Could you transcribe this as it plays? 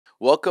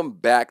Welcome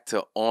back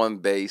to On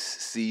Base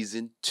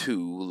Season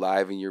 2,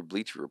 live in your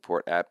Bleacher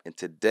Report app. And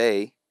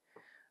today,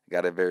 I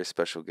got a very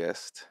special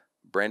guest,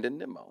 Brandon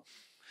Nimmo.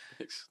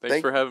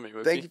 Thanks for having me,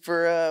 Mookie. Thank you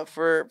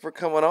for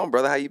coming on,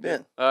 brother. How you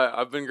been?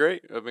 I've been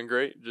great.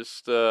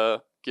 Just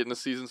getting the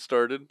season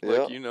started,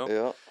 like you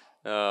know.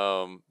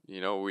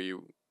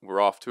 We're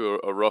off to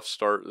a rough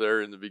start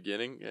there in the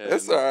beginning. And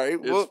that's all right.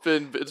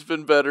 It's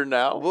been better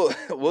now.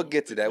 We'll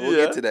get to that.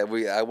 Get to that.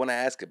 I want to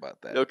ask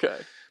about that. Okay.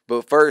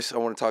 But first, I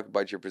want to talk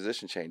about your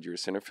position change. You're a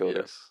center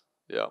fielder. Yes.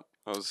 Yeah.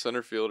 I was a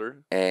center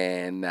fielder.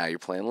 And now you're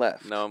playing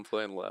left. Now I'm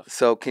playing left.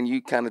 So can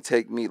you kind of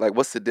take me, like,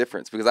 what's the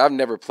difference? Because I've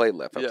never played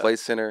left. I played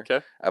center.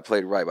 Okay. I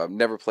played right, but I've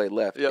never played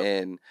left. Yep.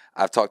 And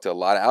I've talked to a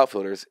lot of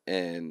outfielders,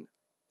 and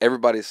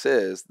everybody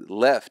says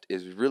left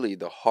is really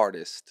the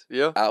hardest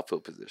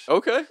outfield position.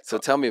 Okay. So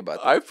tell me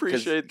about that. I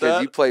appreciate that.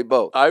 Because you play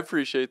both. I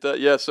appreciate that.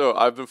 Yeah, so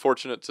I've been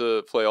fortunate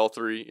to play all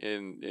three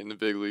in the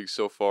big leagues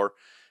so far.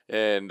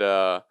 And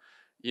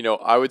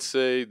I would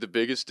say the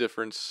biggest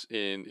difference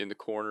in the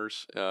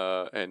corners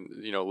and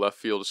left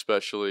field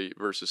especially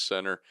versus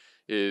center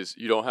is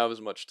you don't have as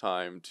much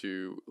time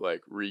to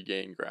like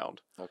regain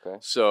ground. Okay.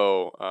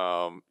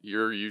 So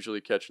you're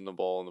usually catching the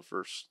ball in the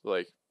first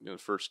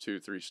first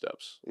 2-3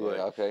 steps. Yeah.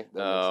 Okay.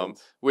 That makes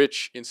sense.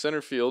 Which in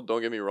center field,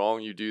 don't get me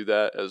wrong, you do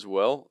that as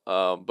well.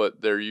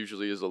 But there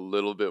usually is a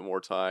little bit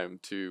more time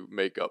to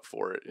make up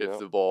for it if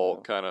the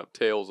ball kind of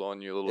tails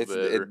on you a little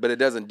bit. But it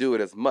doesn't do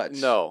it as much.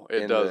 No,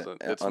 it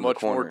doesn't. It's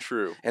much more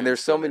true. And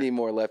there's so many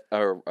more left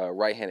or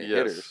right-handed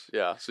hitters.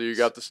 Yeah. So you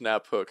got the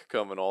snap hook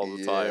coming all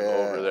the time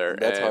over there.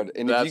 That's hard.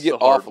 And if you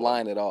get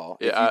offline at all,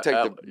 if you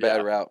take the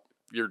bad route,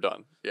 you're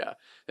done. Yeah.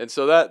 And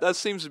so that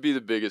seems to be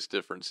the biggest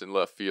difference in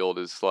left field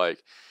is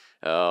like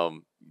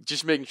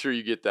just making sure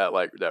you get that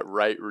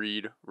right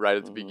read right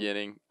at the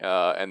beginning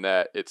and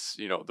that it's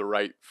the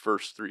right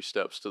first 3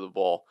 steps to the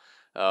ball.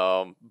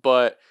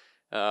 But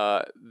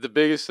the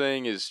biggest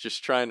thing is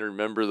just trying to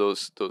remember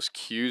those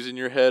cues in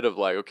your head of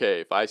like, okay,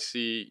 if I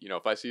see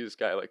this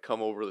guy like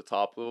come over the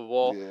top of the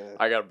ball,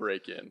 I got to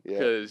break in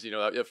because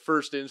that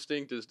first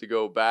instinct is to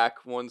go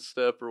back 1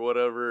 step or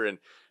whatever, and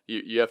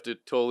you have to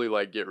totally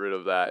like get rid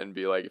of that and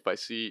be like, if I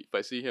see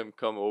him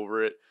come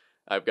over it,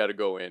 I've got to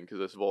go in because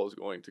this ball is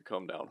going to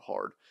come down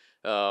hard.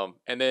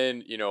 And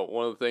then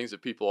one of the things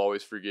that people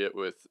always forget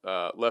with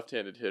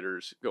left-handed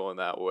hitters going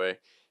that way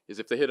is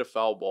if they hit a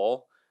foul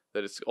ball,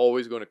 that it's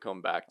always going to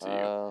come back to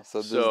you.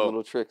 So there's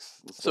little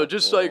tricks. So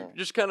just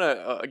kind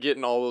of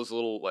getting all those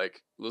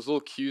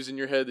little cues in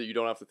your head that you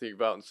don't have to think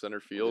about in center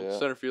field.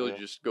 Center field, you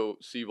just go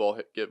see ball,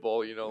 get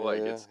ball.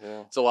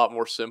 It's a lot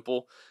more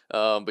simple,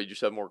 but you just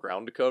have more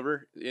ground to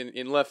cover.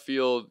 In left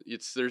field,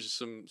 there's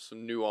some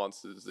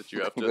nuances that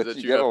you have to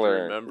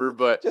remember.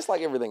 But just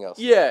like everything else.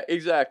 Yeah,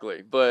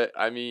 exactly. But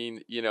I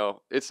mean,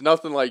 it's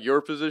nothing like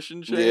your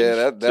position change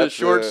to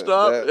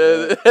shortstop.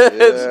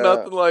 It's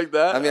nothing like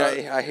that. I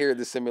mean, I hear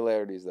the similarities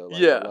though.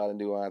 Like a lot of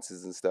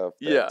nuances and stuff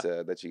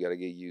that you got to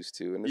get used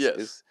to, and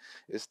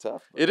it's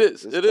tough. Bro. It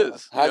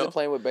is. How's it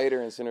playing with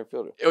Bader and center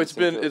fielder? It's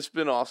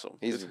been awesome.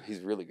 He's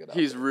really good.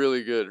 He's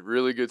really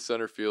good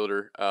center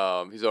fielder.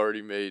 He's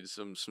already made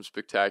some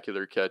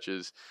spectacular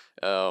catches.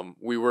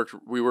 We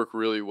work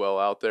really well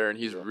out there, and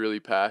he's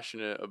really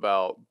passionate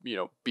about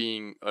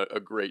being a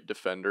great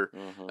defender.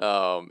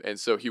 And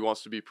so he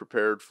wants to be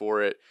prepared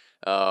for it.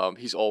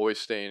 He's always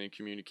staying in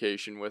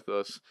communication with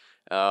us.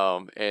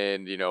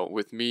 And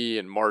with me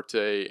and Marte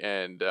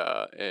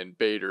and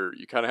Bader,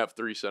 you kind of have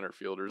 3 center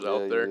fielders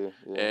out there,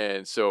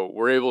 and so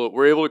we're able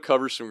to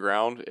cover some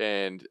ground,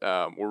 and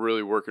we're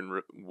really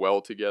working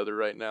well together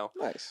right now.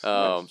 Nice.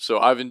 So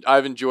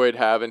I've enjoyed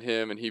having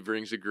him, and he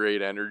brings a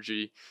great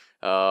energy.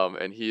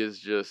 And he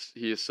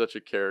is such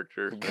a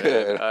character.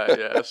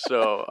 Good.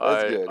 So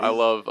I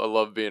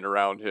love being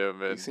around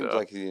him, and he seems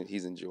like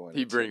he's enjoying it.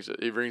 He brings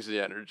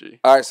the energy.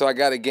 All right, so I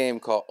got a game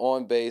called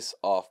On Base,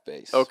 Off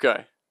Base.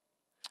 Okay.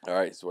 All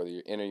right, so whether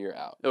you're in or you're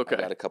out. Okay. I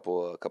got a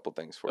couple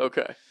things for you.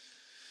 Okay.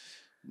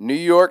 New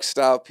York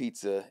style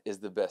pizza is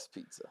the best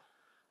pizza.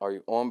 Are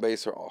you on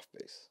base or off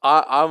base?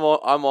 I'm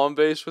on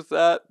base with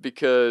that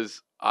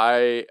because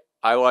I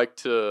like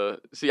to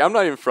see. I'm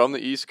not even from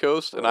the East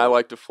Coast, and I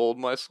like to fold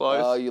my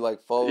slice. Oh, you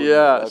like fold?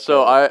 Yeah, okay.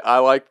 So I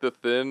like the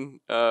thin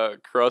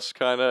crust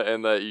kind of,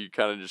 and that you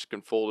kind of just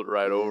can fold it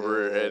right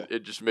over, and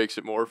it just makes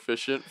it more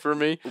efficient for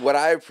me. What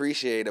I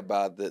appreciate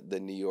about the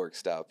New York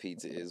style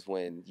pizza is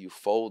when you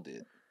fold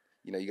it.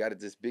 You got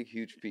this big,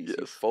 huge piece.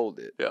 You fold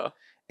it. Yeah.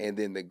 And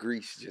then the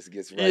grease just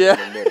gets right in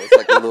the middle. It's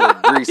like a little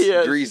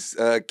grease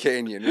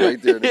canyon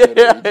right there in the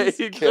middle. Yeah,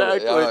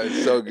 exactly. Oh,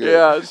 it's so good.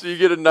 Yeah, so you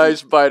get a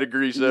nice bite of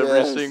grease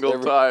every single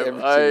time.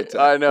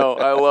 I know.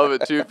 I love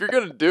it, too. If you're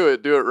going to do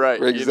it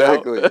right.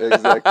 Exactly.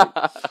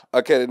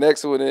 Okay, the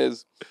next one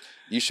is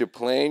you should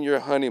plan your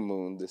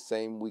honeymoon the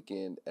same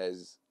weekend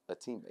as a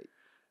teammate.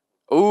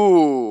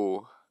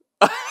 Ooh.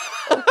 Are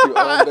you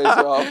on base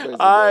or off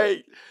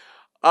base?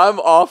 I'm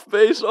off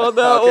base on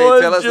that Okay,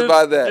 one. tell us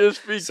about that.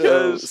 Just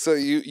because. So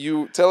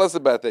you tell us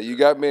about that. You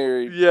got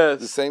married. Yes.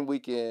 The same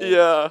weekend.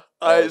 Yeah.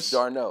 As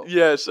Darno.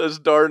 Yes, as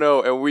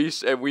Darno, and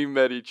we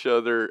met each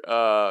other.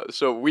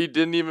 So we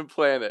didn't even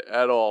plan it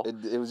at all.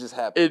 It was just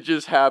happened. It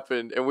just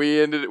happened, and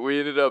we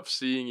ended up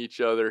seeing each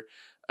other.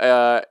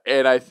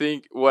 And I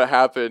think what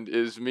happened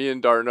is me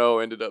and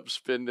Darno ended up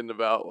spending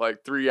about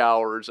like 3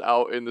 hours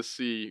out in the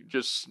sea,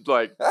 just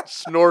like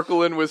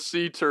snorkeling with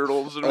sea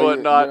turtles and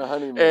whatnot. Your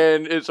honeymoon.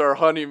 And it's our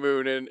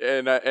honeymoon,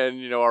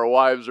 and you know, our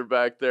wives are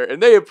back there,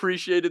 and they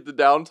appreciated the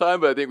downtime,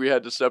 but I think we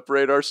had to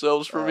separate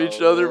ourselves from each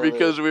other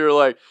because we were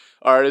like,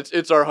 all right,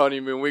 it's our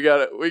honeymoon. We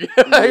gotta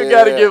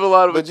give a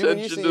lot of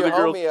attention to the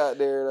girls. Homie out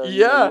there,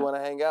 you want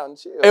to hang out and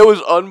chill. It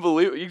was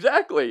unbelievable.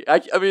 Exactly. I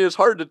mean, it's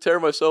hard to tear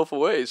myself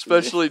away,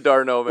 especially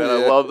Darno, man.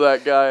 I love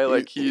that guy.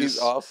 Like he's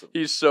awesome.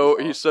 He's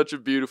such a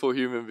beautiful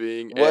human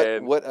being.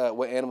 What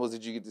animals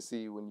did you get to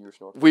see when you were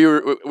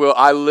snorkeling?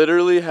 I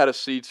literally had a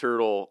sea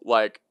turtle.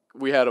 Like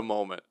we had a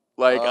moment.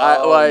 Like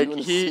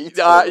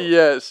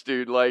yes,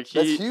 dude. Like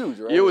that's huge,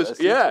 right? It was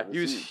he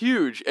was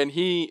huge, and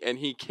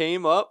he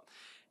came up.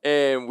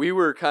 And we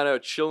were kind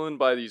of chilling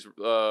by these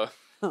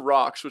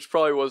rocks, which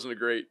probably wasn't a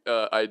great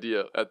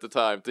idea at the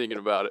time, thinking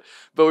about it.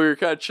 But we were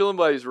kind of chilling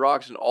by these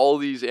rocks, and all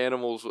these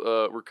animals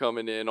were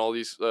coming in, all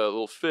these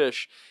little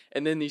fish.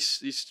 And then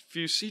these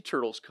few sea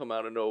turtles come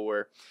out of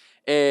nowhere.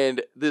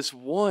 And this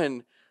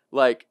one,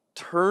 like,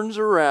 turns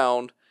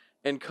around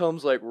and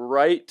comes, like,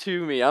 right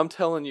to me. I'm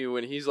telling you,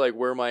 when he's, like,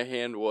 where my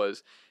hand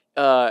was.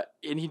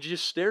 And he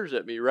just stares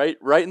at me right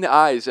in the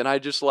eyes, and I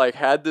just like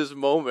had this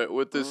moment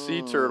with this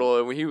sea turtle,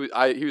 and he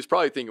was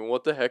probably thinking,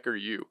 "What the heck are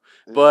you?"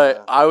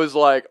 But I was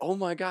like, "Oh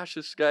my gosh,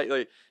 this guy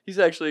like he's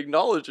actually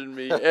acknowledging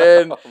me,"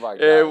 and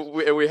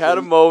and we had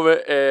a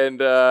moment,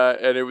 and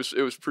it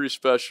was pretty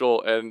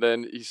special, and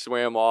then he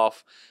swam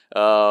off,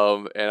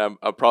 and I'm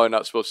probably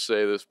not supposed to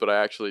say this, but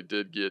I actually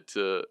did get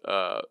to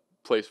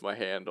place my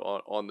hand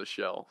on the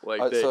shell.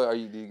 Like so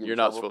you're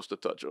not supposed to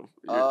touch them.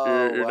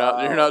 You're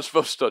not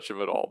supposed to touch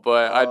them at all.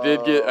 But I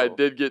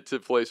did get to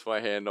place my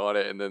hand on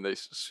it, and then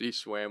he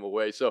swam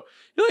away. So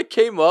he like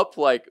came up,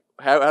 like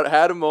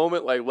had a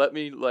moment, like let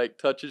me like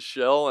touch his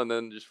shell, and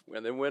then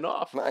went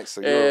off. Nice.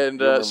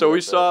 So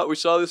we saw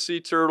the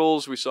sea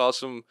turtles. We saw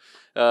some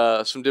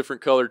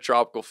different colored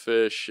tropical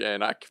fish,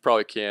 and I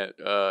probably can't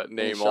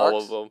name all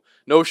of them.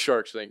 No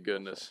sharks, thank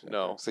goodness. Okay.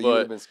 No. So you would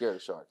have been scared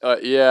of sharks.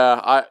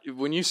 Yeah.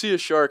 When you see a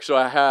shark, so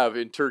I have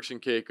in Turks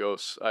and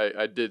Caicos.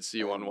 I did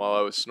see one while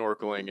I was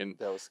snorkeling, and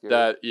that was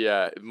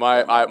scary.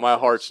 My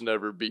heart's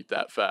never beat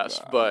that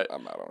fast. But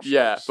I'm out on sharks.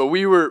 Yeah, but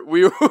we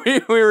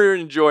were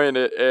enjoying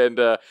it,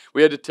 and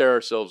we had to tear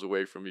ourselves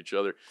away from each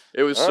other.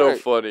 It was so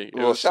funny.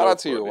 Well, shout out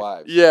to your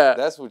wives. Yeah,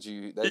 that's what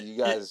you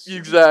guys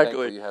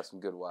exactly. You have some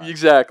good wives.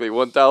 Exactly,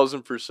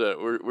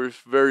 1,000%. We're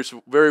very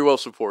very well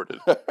supported.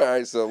 All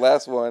right, so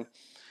last one.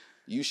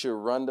 You should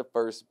run to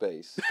first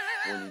base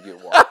when you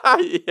get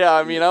walked. Yeah,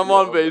 I mean, I'm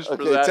on base for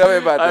that. Tell me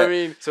about that. I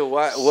mean, so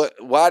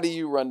why do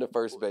you run to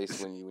first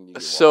base when you get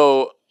walked?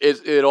 So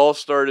it all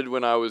started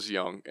when I was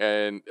young,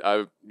 and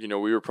we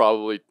were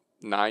probably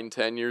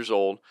 9-10 years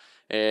old,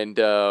 and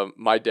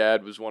my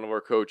dad was one of our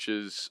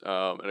coaches,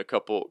 and a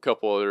couple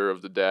other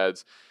of the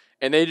dads,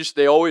 and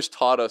they always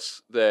taught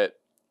us that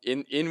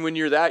in when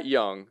you're that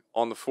young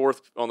on the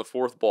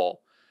fourth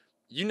ball,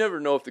 you never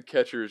know if the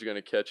catcher is going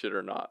to catch it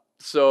or not.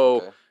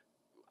 So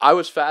I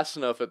was fast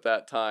enough at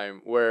that time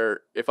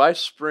where if I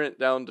sprint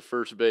down to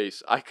first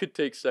base, I could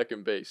take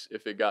second base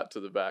if it got to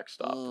the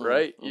backstop,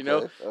 right? You know?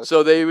 Okay.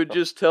 So they would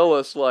just tell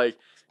us like,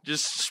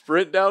 just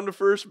sprint down to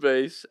first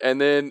base, and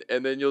then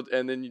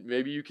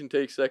maybe you can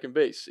take second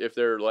base if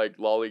they're like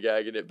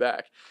lollygagging it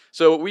back.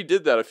 So we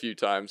did that a few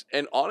times,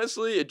 and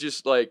honestly, it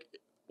just like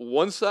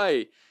once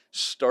I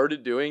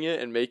started doing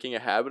it and making a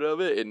habit of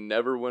it, it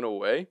never went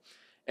away.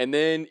 And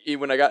then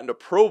when I got into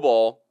pro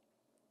ball,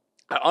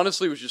 I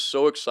honestly was just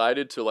so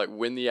excited to like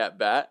win the at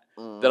bat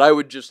that I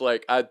would just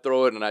like I'd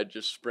throw it and I'd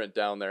just sprint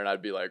down there and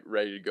I'd be like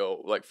ready to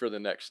go like for the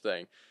next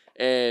thing.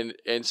 And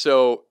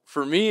so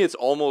for me it's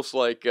almost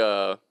like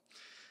like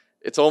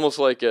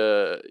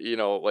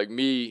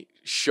me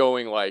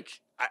showing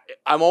like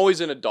I'm always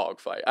in a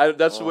dogfight.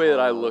 That's the way that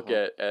I look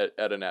at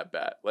an at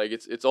bat. Like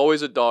it's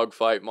always a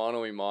dogfight,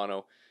 mano a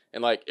mano.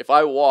 And like if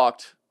I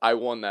walked, I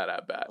won that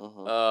at bat.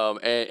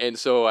 And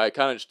so I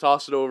kind of just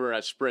toss it over and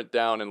I sprint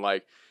down and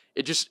like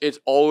it's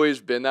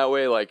always been that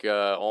way, like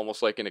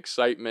almost like an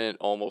excitement,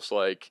 almost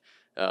like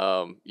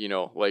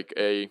like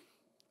hey,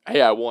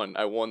 I won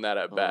that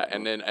at bat,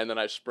 and then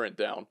I sprint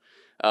down.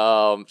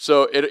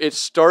 So it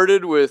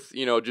started with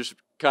just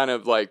kind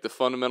of like the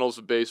fundamentals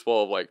of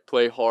baseball of like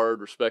play hard,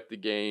 respect the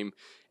game,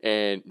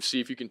 and see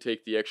if you can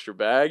take the extra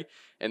bag.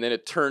 And then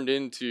it turned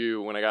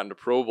into when I got into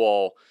pro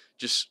ball,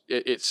 just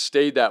it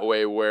stayed that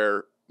way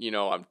where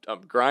I'm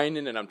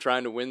grinding and I'm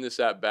trying to win this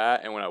at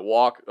bat, and when I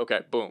walk, okay,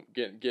 boom,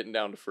 getting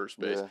down to first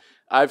base. Yeah.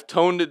 I've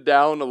toned it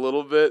down a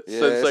little bit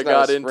since I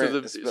got into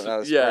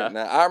the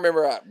Now I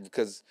remember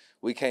because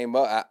we came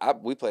up,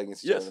 we played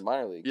against each other in the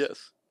minor leagues.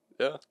 Yes,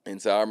 yeah.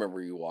 And so I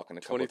remember you walking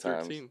a couple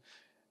times.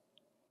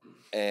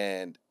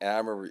 And I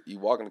remember you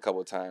walking a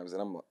couple of times,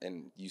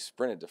 and you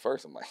sprinted to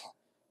first. I'm like,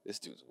 this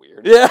dude's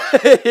weird. Yeah,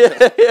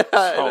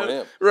 yeah, Throwing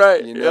him,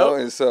 right. you know.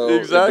 Yep. And so,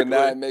 Exactly. but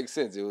now it makes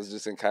sense. It was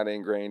just kind of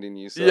ingrained in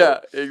you. So yeah,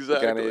 it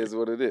exactly. kind of is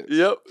what it is.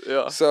 Yep.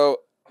 Yeah. So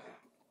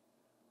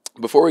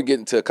before we get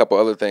into a couple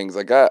other things,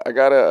 I got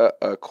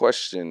a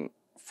question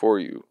for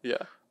you.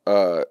 Yeah.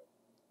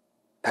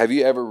 Have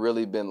you ever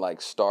really been like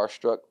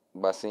starstruck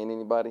by seeing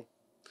anybody?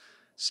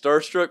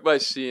 Starstruck by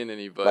seeing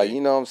anybody. Like, you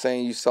know what I'm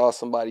saying? You saw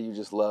somebody you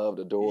just loved,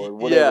 adored,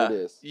 whatever it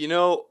is. You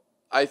know,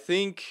 I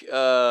think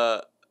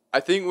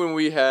when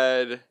we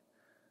had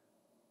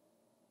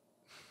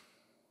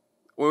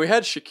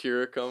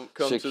Shakira come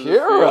to the field,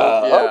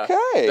 yeah,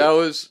 okay,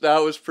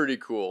 that was pretty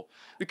cool.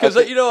 Because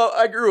you know,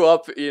 I grew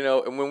up, you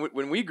know, and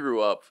when we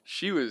grew up,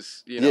 she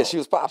was, you know, yeah, she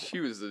was popping. She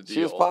was the deal.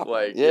 She was popping.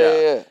 Like,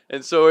 yeah.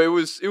 And so it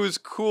was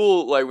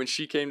cool. Like when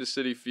she came to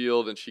Citi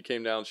Field and she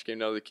came down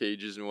to the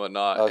cages and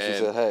whatnot. Oh, she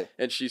said hey.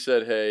 And she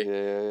said hey.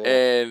 Yeah.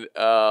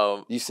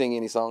 And you sing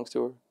any songs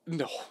to her?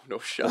 No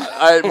shot.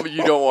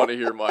 You don't want to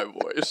hear my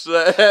voice. All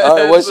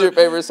right, what's your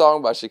favorite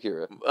song by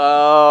Shakira?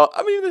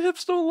 I mean, the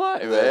hips don't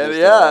lie, man.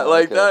 Yeah,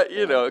 like okay. That.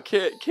 You know,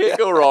 can't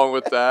go wrong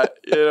with that.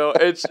 You know,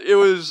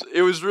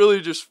 it was really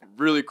just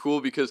really cool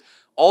because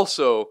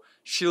also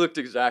she looked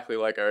exactly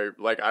like I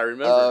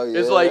remember. Oh, yeah.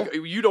 It's like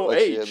you don't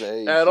age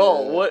at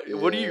all. What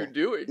are you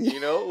doing? You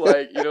know,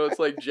 like it's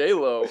like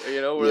J-Lo.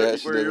 You know, where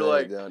you're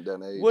like,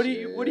 don't age. what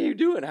are you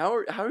doing? How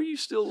are you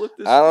still look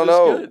this? I don't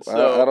know. Good?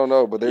 So, I don't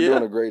know, but they're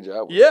doing a great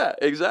job. Yeah,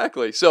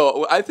 exactly.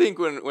 So I think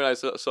when I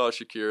saw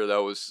Shakira,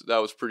 that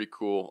was pretty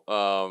cool.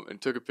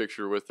 And took a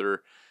picture with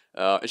her.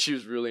 And she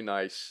was really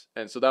nice,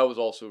 and so that was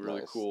also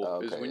really cool.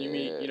 Okay, is when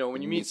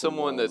you meet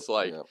someone that's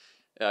like,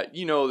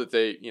 you know that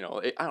they, you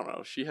know, I don't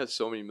know. She has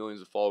so many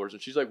millions of followers,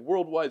 and she's like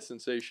worldwide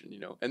sensation, you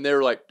know. And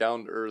they're like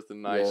down to earth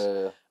and nice.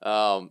 Yeah.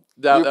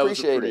 That was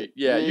a pretty,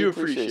 it. you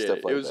appreciate it.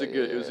 Like it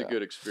was a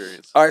good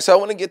experience. All right, so I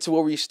want to get to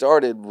where we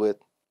started with,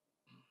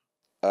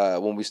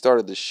 when we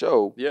started the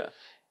show. Yeah.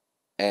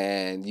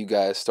 And you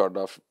guys started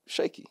off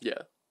shaky.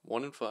 Yeah,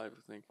 1-5, I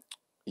think.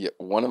 Yeah,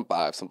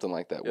 1-5, something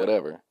like that.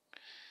 Whatever.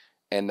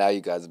 And now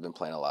you guys have been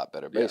playing a lot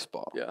better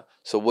baseball. Yeah.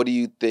 So what do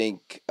you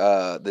think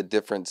the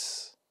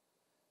difference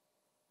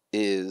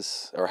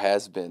is or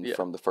has been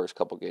from the first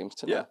couple games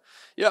to now?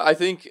 Yeah, I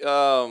think you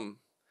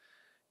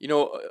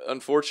know,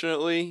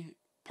 unfortunately,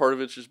 part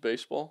of it's just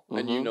baseball,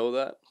 and you know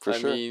that. For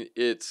sure. I mean,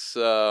 it's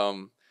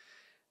the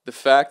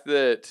fact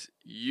that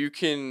you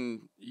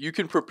can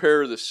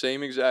prepare the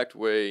same exact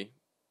way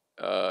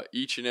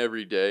each and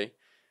every day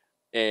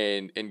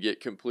and get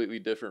completely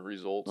different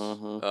results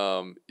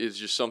is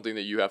just something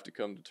that you have to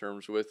come to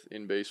terms with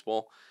in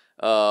baseball.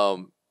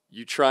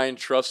 You try and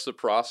trust the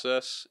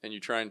process, and you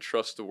try and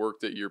trust the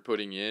work that you're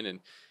putting in. And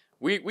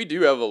we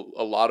do have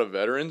a lot of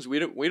veterans. We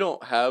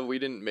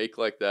didn't make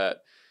like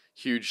that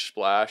huge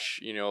splash,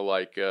 you know,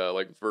 like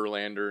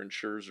Verlander and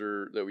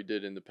Scherzer that we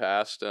did in the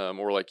past,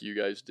 or like you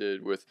guys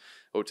did with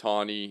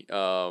Ohtani,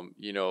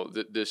 you know,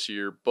 this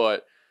year.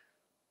 But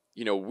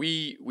you know,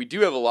 we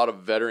do have a lot of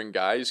veteran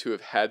guys who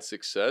have had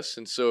success,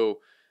 and so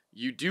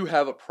you do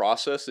have a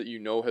process that you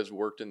know has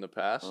worked in the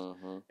past,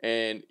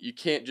 and you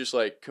can't just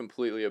like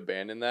completely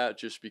abandon that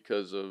just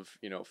because of,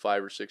 you know,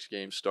 5 or 6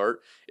 games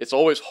start. It's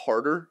always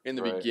harder in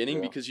the beginning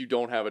because you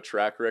don't have a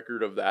track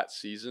record of that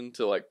season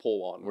to like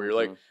pull on, where you're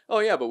like, oh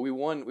yeah, but we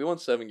won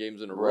 7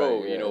 games in a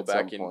row, you know,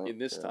 back in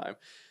this time.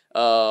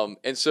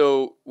 And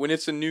so when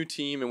it's a new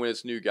team and when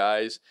it's new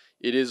guys,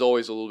 it is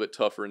always a little bit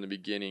tougher in the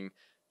beginning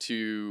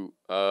to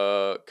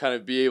kind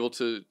of be able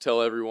to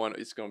tell everyone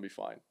it's going to be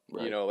fine.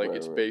 You know, like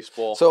it's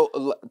baseball.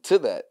 So to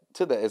that,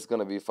 it's going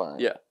to be fine.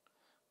 Yeah.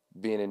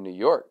 Being in New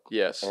York.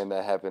 Yes. And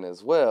that happened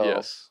as well.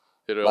 Yes.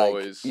 It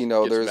always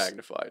gets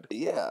magnified.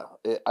 Yeah.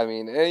 I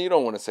mean, and you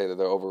don't want to say that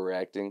they're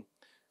overreacting,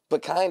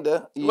 but kind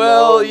of.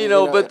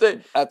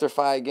 But after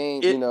 5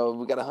 games, you know,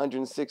 we got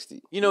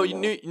 160. You know,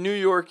 New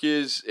York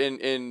is,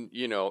 and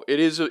you know, it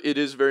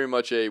is very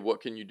much a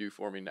what can you do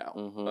for me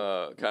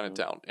now kind of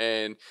town,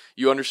 and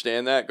you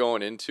understand that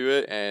going into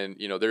it, and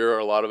you know there are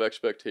a lot of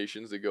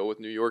expectations that go with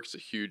New York. It's a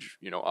huge,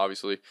 you know,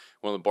 obviously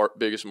one of the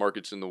biggest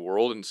markets in the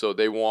world, and so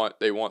they want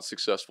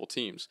successful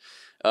teams,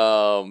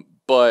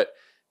 but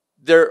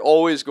they're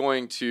always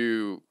going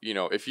to, you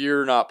know, if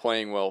you're not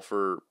playing well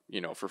for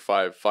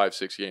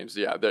 5-6 games,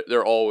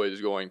 they're always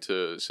going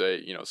to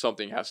say, you know,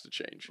 something has to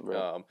change.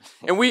 Right.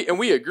 And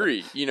we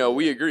agree, you know,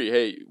 we agree.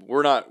 Hey,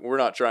 we're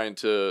not trying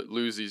to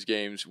lose these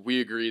games. We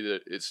agree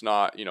that it's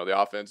not, you know, the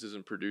offense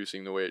isn't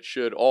producing the way it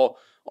should. All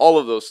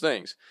of those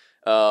things.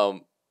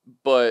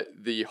 But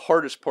the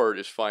hardest part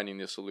is finding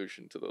the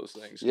solution to those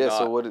things. Yeah.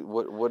 So what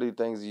are the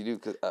things you do?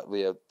 Cause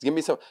give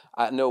me some.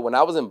 I know when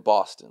I was in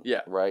Boston.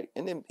 Yeah. Right.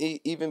 And then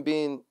even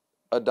being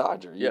a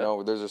Dodger, you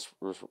know, there's this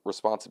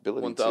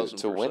responsibility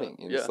to winning.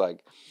 And it's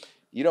like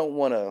you don't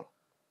want to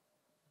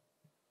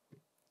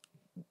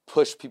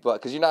push people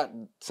out because you're not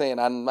saying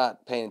I'm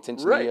not paying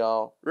attention to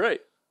y'all. Right.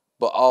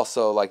 But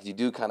also like you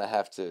do kind of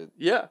have to.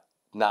 Yeah.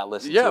 not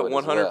listen Yeah, to it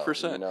as well,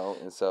 100%. you know?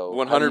 And so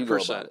how do you go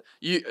about 100%.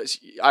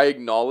 it? I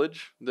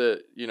acknowledge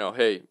that,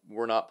 hey,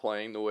 we're not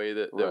playing the way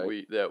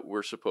Right. that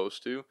we're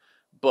supposed to,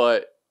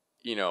 but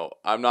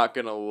I'm not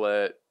gonna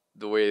let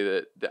the way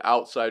that the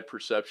outside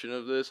perception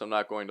of this, I'm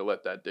not going to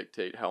let that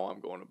dictate how I'm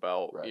going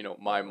about, Right.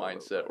 my Right.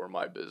 mindset Right. or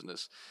my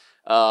business.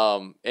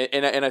 And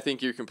I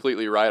think you're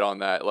completely right on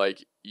that.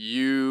 Like,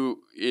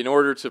 in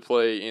order to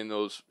play in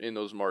those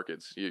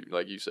markets,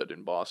 like you said,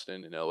 in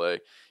Boston, in LA,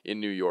 in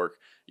New York,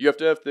 you have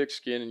to have thick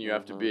skin, and you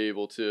have to Mm-hmm. be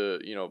able to,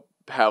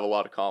 have a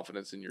lot of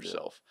confidence in Yeah.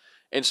 yourself.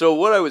 And so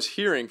what I was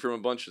hearing from a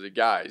bunch of the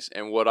guys,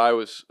 and what I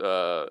was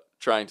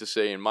trying to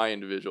say in my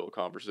individual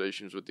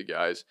conversations with the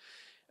guys,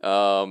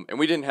 and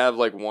we didn't have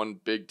like one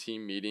big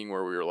team meeting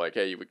where we were like,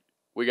 hey,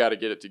 we got to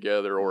get it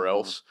together or Mm-hmm.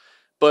 else.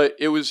 But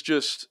it was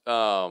just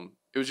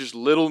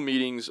little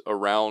meetings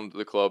around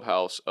the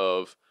clubhouse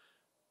of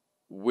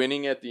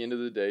winning at the end of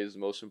the day is the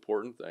most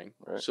important thing.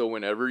 Right. So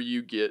whenever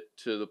you get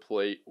to the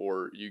plate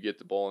or you get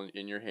the ball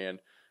in your hand,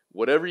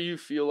 whatever you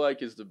feel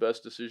like is the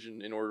best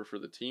decision in order for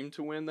the team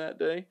to win that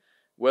day,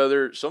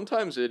 whether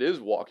sometimes it is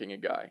walking a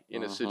guy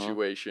in a Mm-hmm.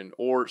 situation,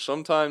 or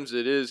sometimes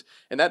it is,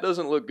 and that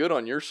doesn't look good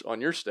on your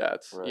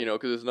stats, Right.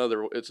 because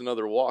it's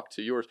another walk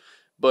to yours,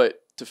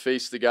 but to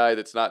face the guy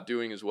that's not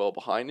doing as well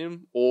behind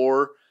him,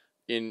 or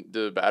in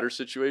the batter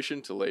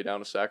situation, to lay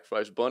down a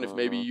sacrifice bunt. If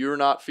maybe Mm-hmm. you're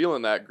not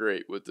feeling that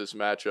great with this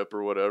matchup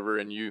or whatever,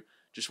 and you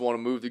just want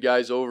to move the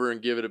guys over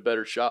and give it a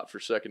better shot for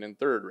second and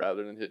third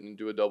rather than hitting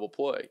into a double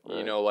play.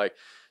 Right. Like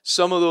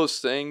some of those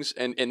things,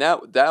 and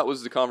that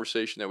was the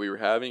conversation that we were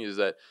having, is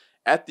that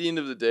at the end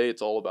of the day,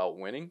 it's all about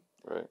winning.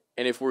 Right.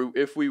 And if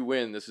we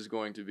win, this is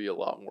going to be a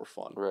lot more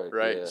fun.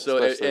 Right. Yeah. So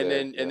Especially and there.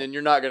 then and then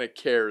you're not going to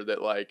care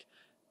that, like,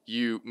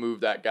 you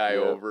move that guy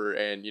Yep. over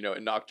and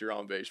it knocked your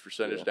on base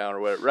percentage Yeah. down or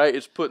whatever, right?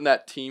 It's putting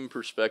that team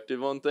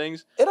perspective on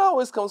things. It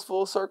always comes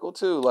full circle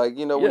too. Like,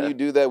 when Yeah. you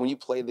do that, when you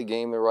play the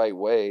game the right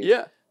way,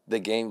 Yeah. the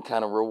game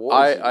kind of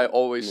rewards you. I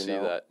always you see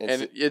know? that. And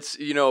And it's,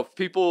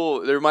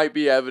 people, there might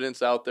be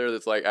evidence out there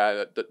that's like,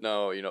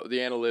 no, the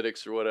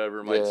analytics or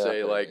whatever might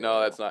say, like, no,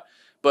 that's not.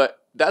 But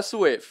that's the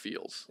way it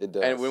feels. It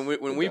does. And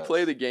when we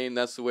play the game,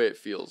 that's the way it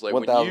feels. Like,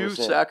 when you 1000%.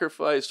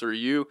 sacrifice, or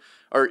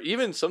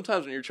even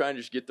sometimes when you're trying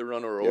to just get the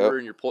runner over,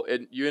 and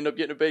and you end up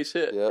getting a base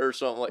hit or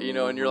something, like,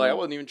 and you're like, I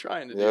wasn't even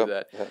trying to do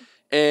that. Yep.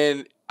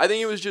 And I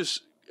think it was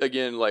just,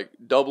 again, like,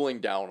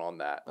 doubling down on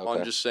that, on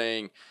Okay. just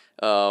saying,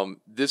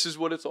 this is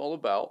what it's all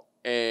about,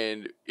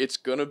 and it's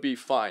gonna be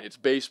fine. It's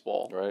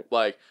baseball, Right.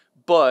 like,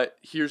 but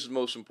here's the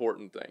most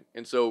important thing.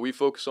 And so we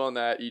focus on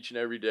that each and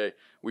every day.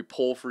 We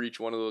pull for each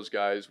one of those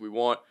guys. We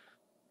want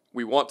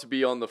to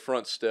be on the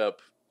front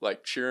step,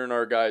 like, cheering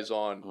our guys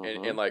on,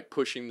 and like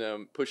pushing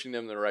them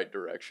in the right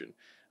direction.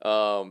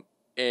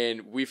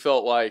 And we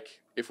felt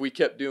like if we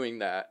kept doing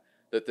that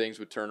things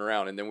would turn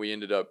around. And then we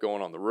ended up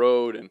going on the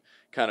road and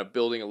kind of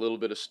building a little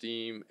bit of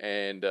steam,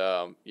 and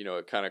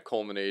it kind of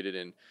culminated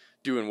in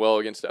doing well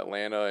against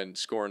Atlanta and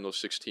scoring those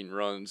 16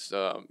 runs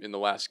in the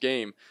last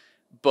game.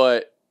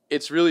 But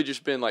it's really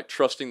just been like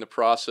trusting the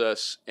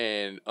process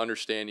and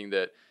understanding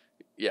that,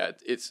 yeah,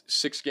 it's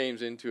 6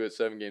 games into it,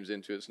 7 games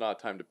into it. It's not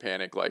time to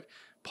panic. Like,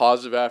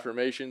 positive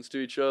affirmations to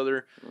each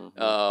other.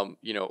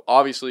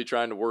 Obviously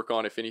trying to work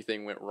on if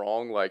anything went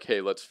wrong, like, hey,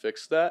 let's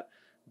fix that.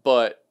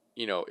 But,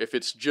 if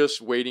it's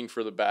just waiting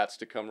for the bats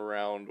to come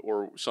around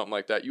or something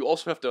like that, you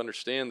also have to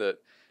understand that,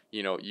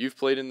 you've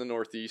played in the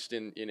Northeast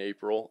in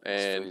April,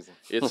 and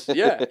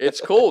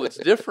it's cold. It's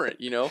different,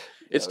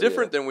 It's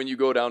different than when you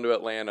go down to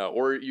Atlanta,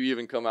 or you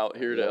even come out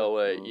here to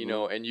LA,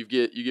 and you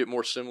get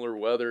more similar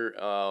weather,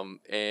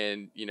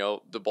 and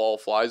the ball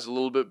flies a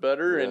little bit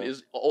better and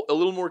is a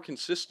little more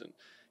consistent,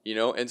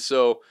 and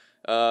so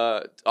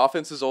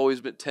offense has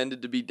always been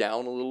tended to be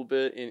down a little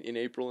bit in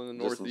April in the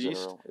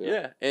Northeast.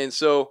 And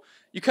so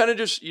you kind of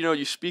just,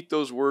 you speak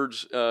those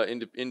words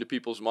into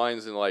people's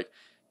minds, and, like,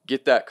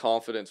 get that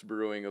confidence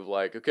brewing of,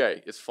 like,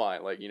 okay, it's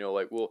fine. Like,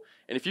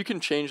 and if you can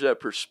change that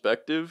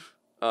perspective,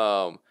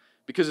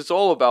 because it's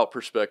all about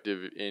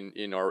perspective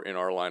in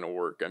our line of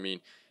work. I mean,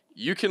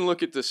 you can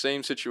look at the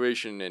same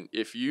situation, and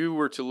if you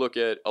were to look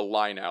at a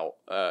line out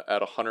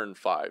at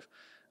 105,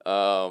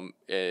 and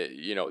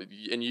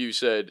you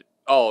said,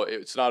 oh,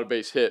 it's not a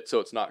base hit, so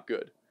it's not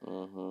good.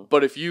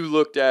 But if you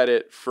looked at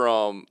it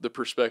from the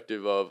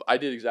perspective of, I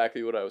did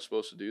exactly what I was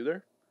supposed to do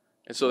there,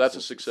 and so that's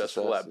a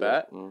successful at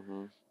bat.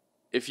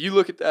 If you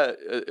look at that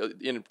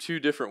in 2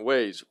 different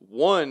ways,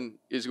 one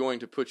is going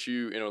to put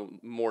you in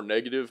a more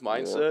negative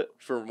mindset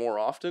for more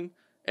often,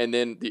 and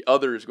then the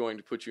other is going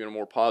to put you in a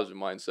more positive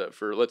mindset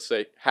for, let's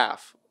say,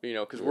 half.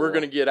 Because we're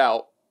going to get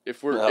out.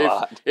 If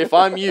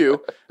I'm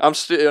you,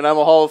 and I'm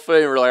a Hall of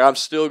Famer, like, I'm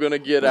still going to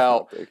get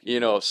out,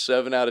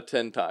 7 out of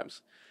 10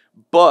 times.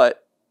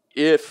 But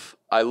if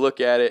I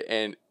look at it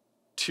and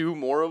 2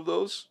 more of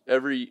those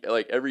every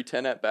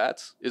 10 at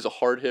bats is a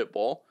hard hit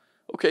ball,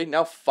 okay,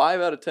 now 5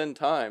 out of 10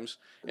 times,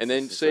 and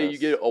then say you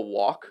get a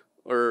walk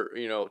or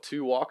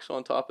 2 walks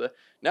on top of that.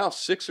 Now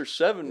 6 or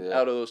 7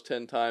 out of those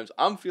 10 times,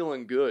 I'm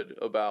feeling good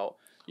about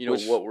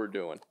what we're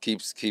doing.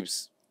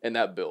 Keeps and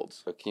that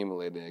builds.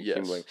 Accumulating.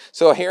 Yes.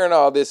 So hearing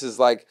all this is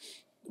like,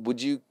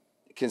 would you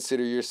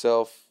consider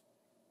yourself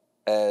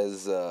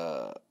as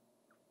the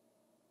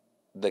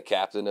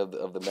captain of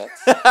the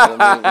Mets?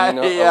 I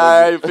mean,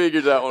 I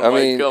figured that one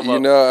might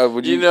come up.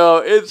 Would you?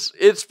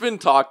 It's been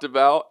talked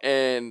about,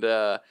 and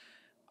I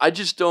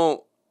just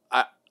don't.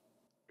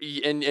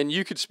 And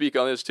you could speak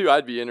on this too.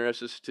 I'd be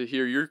interested to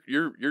hear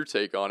your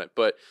take on it.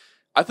 But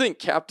I think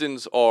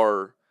captains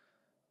are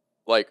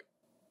like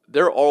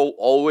they're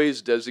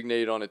always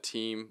designated on a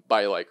team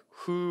by like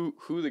who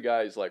the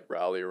guys like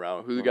rally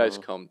around, who the guys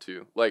come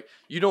to. Like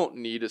you don't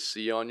need a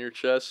C on your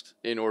chest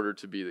in order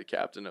to be the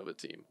captain of a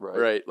team,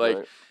 right?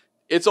 Like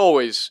it's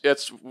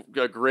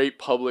a great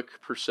public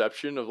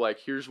perception of like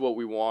here's what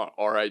we want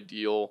our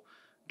ideal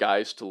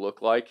guys to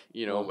look like,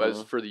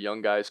 as for the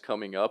young guys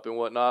coming up and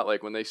whatnot.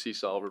 Like when they see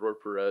Salvador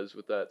Perez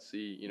with that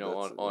C,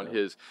 on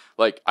his,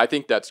 like I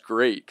think that's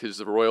great because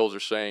the Royals are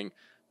saying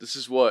this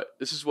is what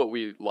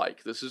we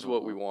like. This is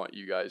what we want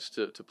you guys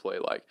to play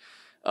like.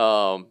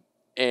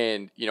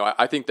 And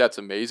I think that's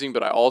amazing,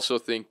 but I also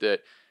think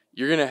that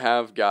you're gonna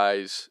have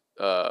guys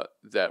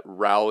that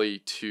rally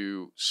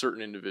to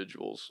certain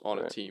individuals on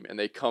a team, and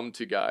they come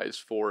to guys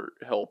for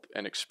help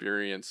and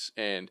experience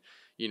and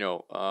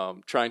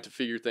trying to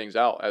figure things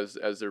out as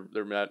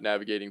they're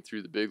navigating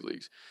through the big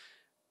leagues.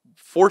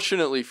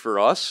 Fortunately for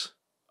us,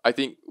 I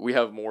think we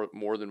have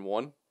more than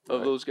one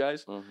of those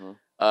guys.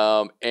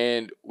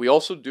 And we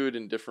also do it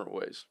in different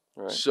ways.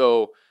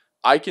 So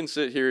I can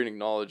sit here and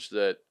acknowledge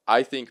that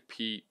I think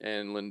Pete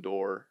and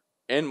Lindor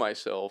and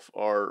myself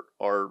are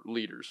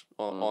leaders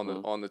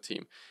on the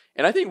team.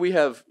 And I think we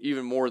have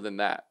even more than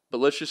that. But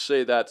let's just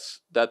say that's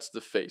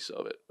the face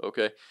of it,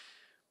 okay?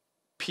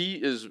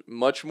 Pete is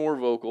much more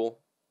vocal.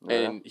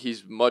 And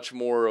he's much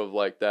more of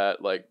like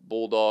that, like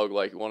bulldog,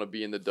 like want to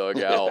be in the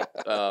dugout.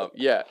 And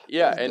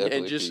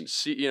just Pete.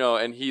 See,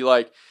 and he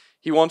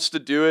wants to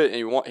do it,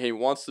 and he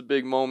wants the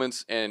big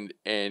moments, and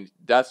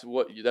that's some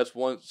of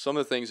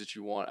the things that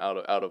you want out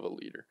of a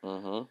leader.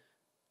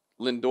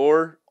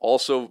 Lindor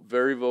also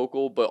very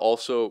vocal, but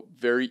also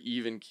very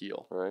even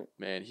keel.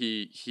 Man,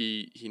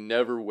 he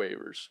never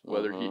wavers.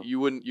 Whether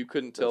you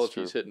couldn't tell if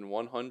he's hitting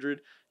 100,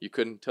 you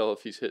couldn't tell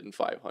if he's hitting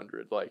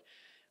 500. Like.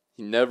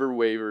 He never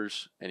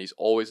wavers, and he's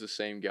always the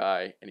same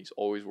guy, and he's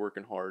always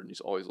working hard, and he's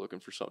always looking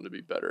for something to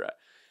be better at.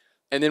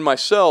 And then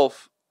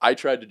myself, I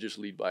tried to just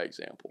lead by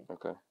example.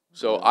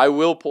 So I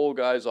will pull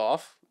guys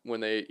off when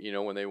they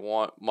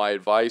want my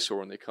advice or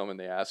when they come and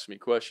they ask me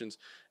questions,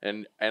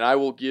 and I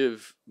will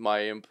give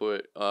my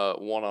input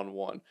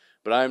one-on-one.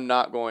 But I'm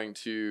not going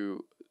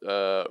to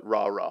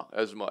rah-rah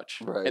as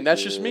much. And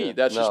that's just me.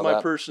 That's just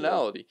my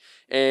personality.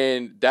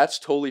 And that's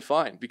totally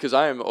fine because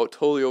I am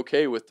totally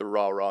okay with the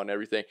rah-rah and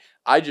everything.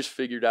 I just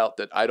figured out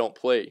that I don't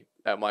play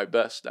at my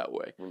best that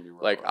way.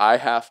 Like I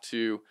have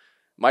to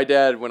 – my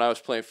dad, when I was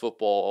playing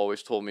football,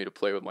 always told me to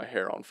play with my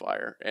hair on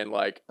fire. And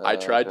like I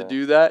tried to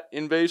do that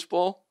in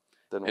baseball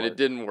it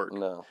didn't work.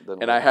 No,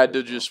 and I had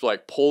to just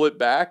like pull it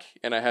back,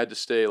 and I had to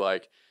stay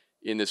like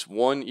in this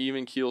one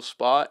even keel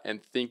spot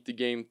and think the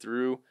game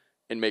through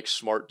and make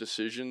smart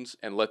decisions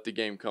and let the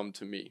game come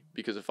to me.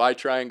 Because if I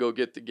try and go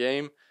get the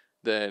game,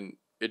 then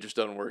it just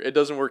doesn't work. It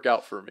doesn't work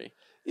out for me.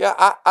 Yeah,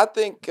 I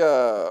think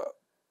I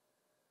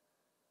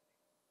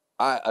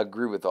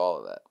agree with all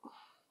of that.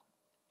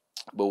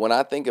 But when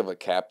I think of a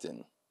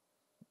captain,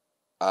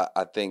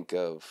 I think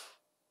of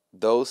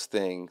those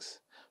things,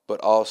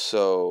 but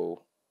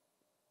also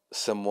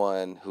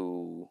someone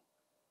who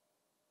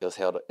is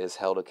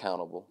held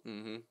accountable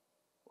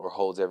or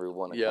holds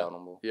everyone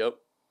accountable.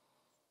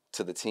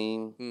 To the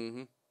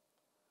team,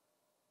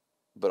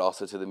 but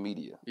also to the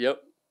media.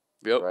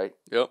 Right?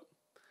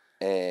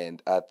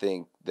 And I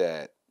think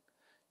that,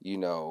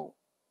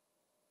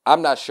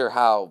 I'm not sure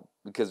how,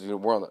 because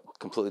we're on a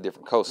completely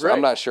different coast, so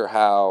I'm not sure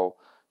how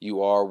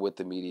you are with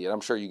the media.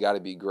 I'm sure you got to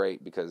be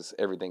great because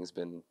everything's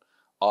been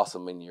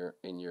awesome in your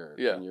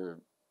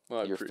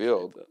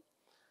field. That.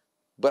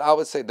 But I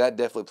would say that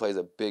definitely plays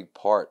a big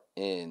part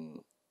in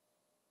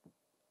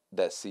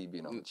that C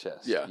being on the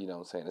chest. You know what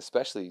I'm saying?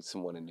 Especially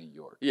someone in New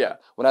York. Like,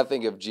 when I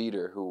think of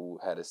Jeter, who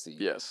had a C.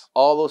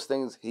 All those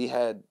things, he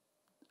had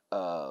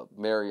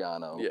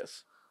Mariano.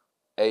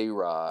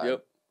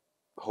 A-Rod.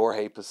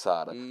 Jorge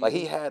Posada. Like,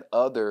 he had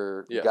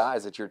other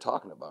guys that you're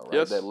talking about,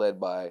 right? That led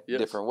by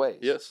different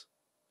ways.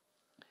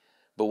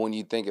 But when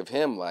you think of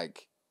him,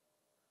 like,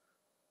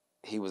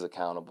 he was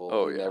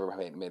accountable. He never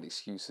made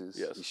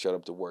excuses. He showed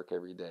up to work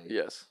every day.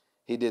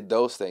 He did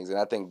those things, and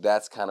I think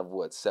that's kind of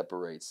what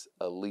separates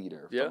a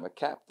leader from a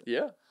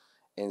captain.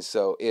 And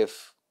so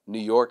if New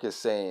York is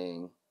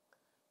saying,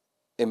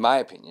 in my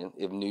opinion,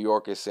 if New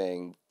York is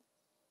saying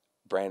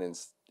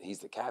he's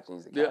the captain,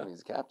 he's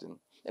the captain,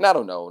 and I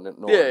don't know,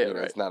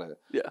 it's not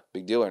a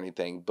big deal or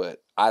anything,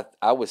 but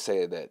I would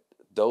say that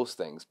those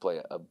things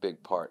play a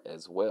big part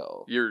as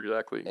well. You're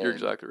exactly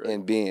right.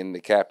 In being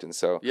the captain.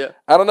 So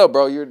I don't know,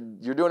 bro. You're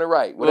doing it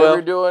right. Whatever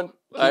you're doing,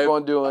 keep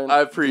on doing. I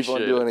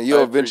appreciate it.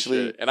 You'll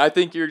eventually. And I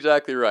think you're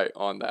exactly right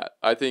on that.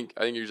 I think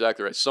you're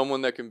exactly right.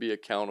 Someone that can be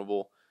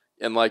accountable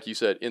and like you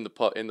said, in the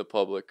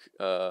public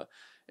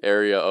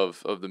area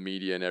of the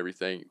media and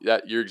everything,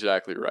 that you're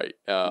exactly right.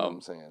 You know what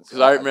I'm saying? Because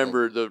I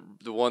remember the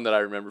one that I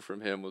remember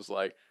from him was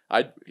like,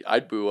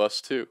 I'd boo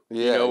us too.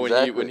 Yeah, you know,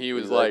 exactly, when he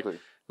was like,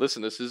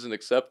 listen, this isn't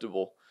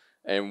acceptable,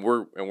 and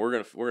we're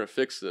gonna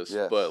fix this.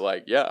 Yes. But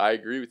like, yeah, I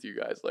agree with you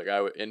guys. Like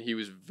and he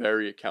was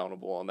very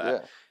accountable on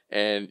that. Yeah.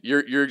 And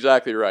you're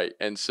exactly right.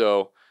 And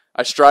so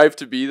I strive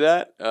to be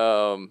that.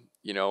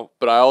 You know,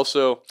 but I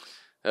also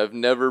have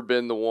never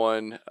been the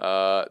one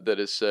that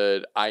has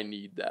said I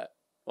need that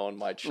on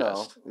my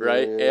chest,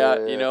 right?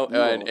 Yeah, you know,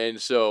 and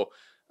so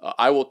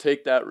I will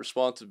take that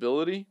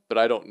responsibility, but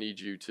I don't need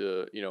you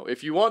to, you know,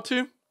 if you want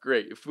to,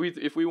 great. If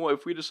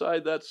we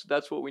decide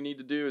that's what we need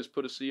to do is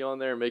put a C on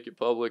there and make it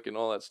public and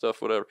all that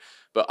stuff, whatever.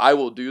 But I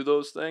will do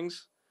those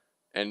things,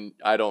 and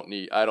I don't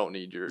need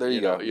your. There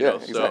you go. You know,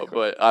 exactly. So,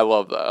 but I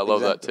love that. I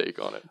love that take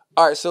on it.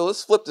 All right, so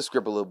let's flip the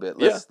script a little bit.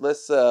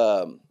 Let's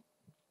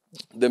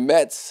the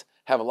Mets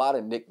have a lot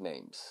of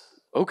nicknames.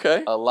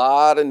 Okay. A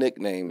lot of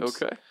nicknames.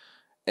 Okay.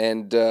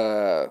 And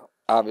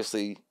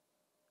obviously,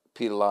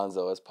 Pete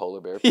Alonso as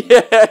Polar Bear Pete.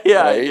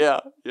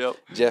 Yeah. Yep.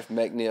 Jeff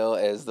McNeil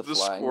as the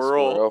Flying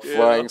Squirrel.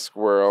 Flying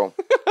Squirrel.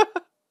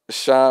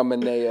 Sean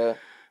Manaea.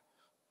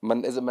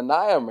 Is it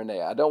Manaea or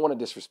Manaea? I don't want to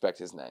disrespect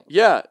his name.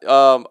 Yeah.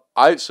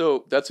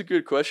 So that's a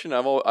good question.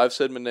 I've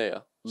said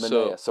Manaea.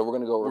 So we're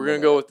gonna go. We're gonna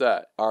go with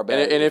that. Our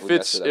bad. And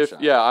if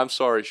yeah, I'm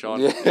sorry, Sean.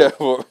 Yeah.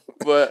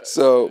 But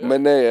so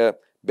Manaea,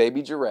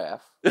 Baby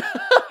Giraffe.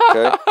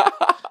 Okay.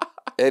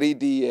 Eddie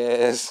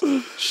Diaz,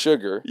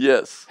 Sugar.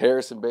 Yes.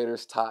 Harrison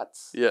Bader's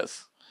Tots.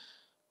 Yes.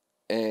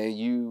 And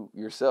you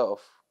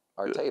yourself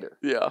are Tater.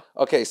 Yeah.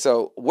 Okay,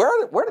 so where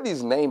do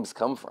these names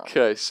come from?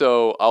 Okay,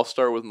 so I'll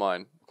start with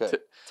mine. Okay.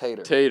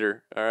 Tater.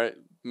 Tater. All right.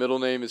 Middle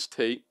name is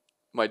Tate.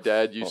 My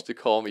dad used to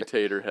call me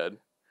Taterhead.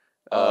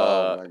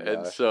 Oh my gosh.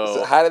 And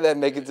so how did that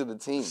make it to the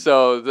team?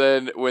 So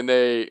then when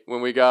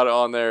we got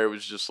on there, it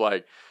was just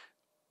like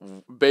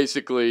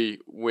basically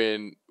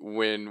when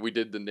we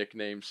did the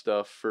nickname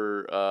stuff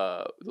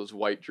for those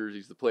white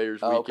jerseys, the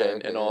Players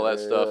Weekend, and all that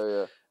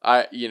stuff.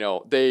 Yeah.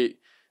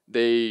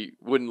 They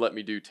wouldn't let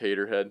me do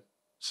Taterhead.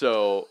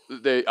 So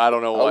I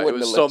don't know why. It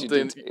was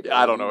something.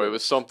 I don't know. It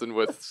was something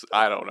with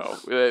I don't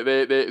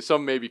know. They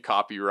some maybe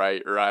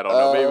copyright or I don't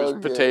know. Maybe it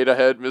was Potato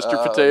Head,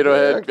 Mr. Potato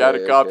Head got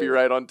a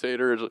copyright on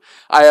Tater.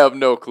 I have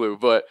no clue,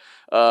 but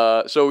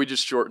so we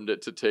just shortened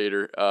it to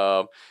Tater.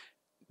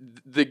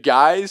 The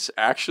guys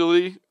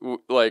actually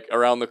like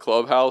around the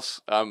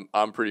clubhouse.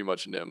 I'm pretty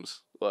much Nims.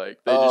 Like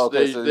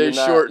they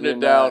shorten it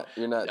down.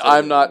 You're not Tater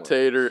I'm not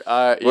anymore. Tater.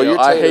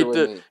 I hate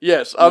to.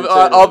 Yes,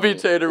 I'll be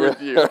Tater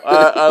with you.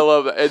 I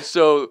love it. And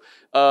so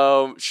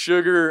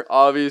Sugar,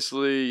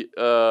 obviously,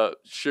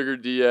 Sugar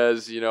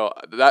Diaz. You know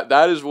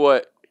that is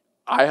what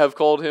I have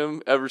called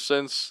him ever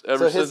since.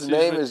 So his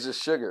name is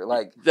just Sugar.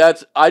 Like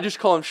I just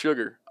call him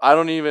Sugar. I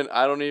don't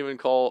even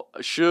call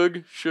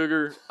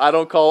Sugar. I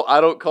don't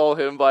call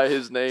him by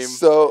his name.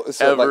 So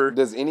ever. Like,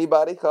 does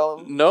anybody call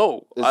him?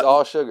 No, it's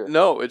all Sugar.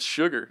 No, it's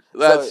Sugar.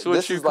 That's what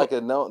this you is like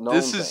a known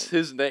This thing. is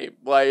his name.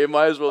 Like it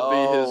might as well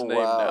be his name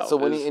now. So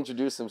when he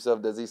introduced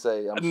himself, does he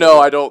say? No,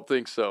 I don't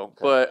think so.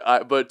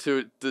 Okay. But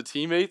to the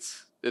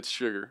teammates, it's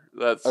Sugar.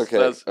 That's okay.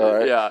 That's, all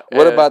right. Yeah.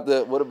 What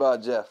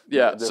about Jeff?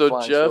 Yeah.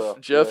 So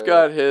Jeff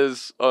got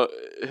his.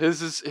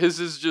 His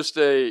is just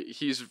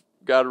he's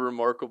got a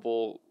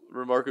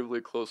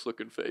remarkably close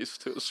looking face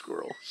to a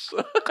squirrel.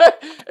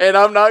 And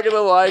I'm not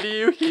gonna lie to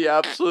you, he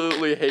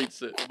absolutely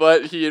hates it,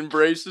 but he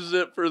embraces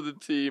it for the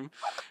team.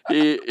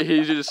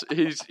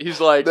 He's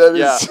like,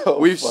 yeah. So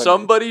funny.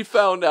 Somebody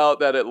found out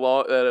that at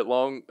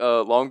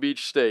Long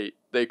Beach State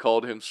they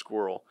called him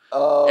Squirrel.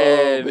 Oh,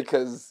 and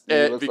because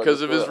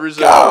of his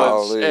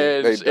resemblance,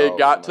 and it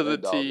got to the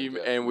team,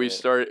 and we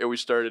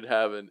started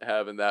having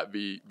that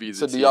be the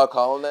So team. Do y'all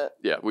call him that?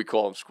 Yeah, we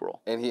call him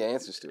Squirrel, and he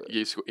answers to it.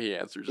 He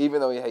answers, even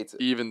though he hates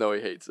it. Even though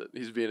he hates it,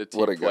 he's being a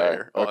team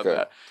player on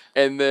that.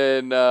 And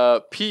then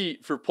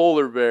Pete for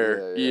Polar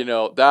Bear, you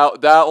know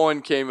that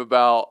one came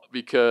about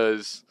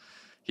because.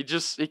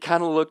 He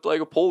kind of looked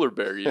like a polar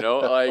bear, you know.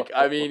 Like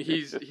I mean,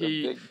 he's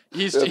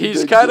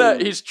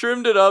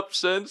trimmed it up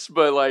since,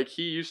 but like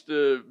he used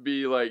to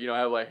be like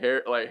have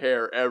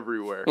hair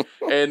everywhere,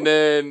 and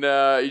then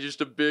he's just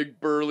a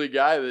big burly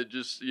guy that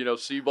just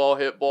see ball,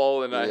 hit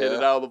ball, and I hit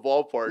it out of the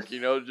ballpark,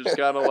 just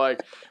kind of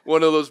like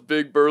one of those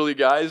big burly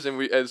guys, and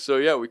we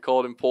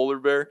called him Polar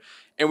Bear,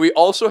 and we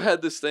also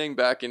had this thing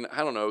back in I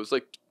don't know, it was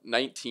like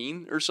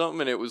 19 or something,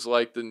 and it was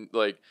like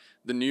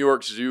the New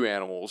York Zoo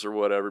animals or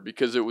whatever,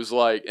 because it was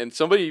like, and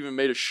somebody even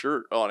made a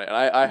shirt on it. And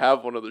I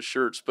have one of the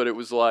shirts, but it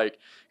was like,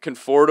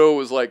 Conforto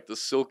was like the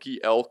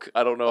silky elk.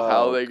 I don't know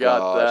how they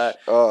got that.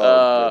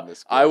 Oh,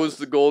 I was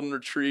the golden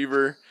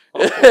retriever.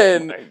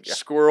 And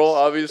Squirrel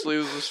obviously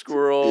was a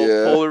squirrel.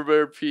 Yeah. Polar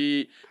Bear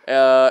Pete.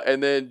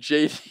 And then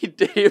J.D.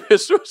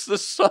 Davis was the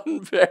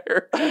sun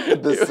bear.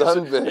 The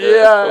sun bear.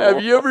 Yeah.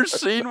 Have you ever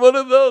seen one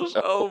of those?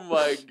 Oh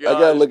my god! I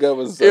gotta look up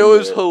a sun It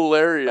was bear.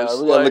 hilarious.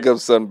 We gotta look up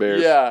sun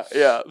bears.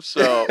 Yeah.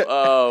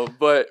 So,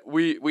 but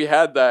we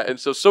had that, and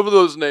so some of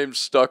those names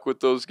stuck with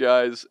those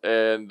guys,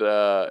 and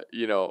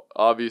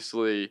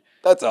obviously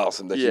that's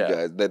awesome that you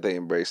guys that they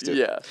embraced it.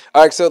 Yeah.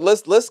 All right, so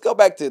let's go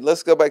back to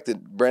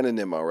Brandon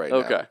Nimmo right now.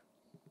 Okay.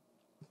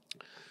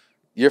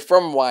 You're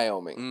from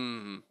Wyoming.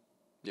 Mm-hmm.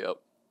 Yep.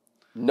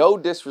 No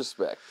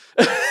disrespect.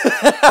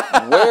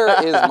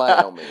 Where is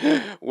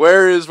Wyoming?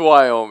 Where is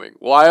Wyoming?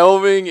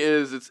 Wyoming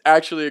it's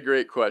actually a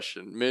great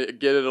question.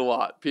 Get it a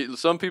lot.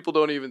 Some people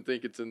don't even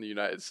think it's in the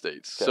United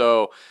States. Okay.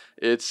 So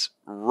it's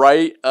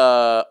right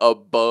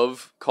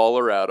above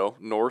Colorado,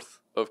 north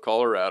of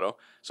Colorado.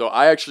 So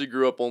I actually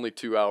grew up only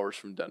 2 hours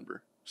from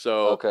Denver.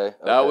 So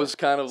that was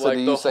kind of like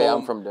the home. So do you say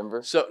I'm from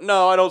Denver? So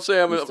no, I don't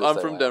say I'm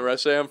from Denver. I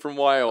say I'm from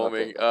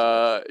Wyoming.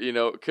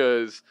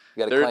 Because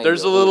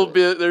there's a little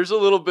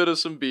bit of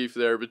some beef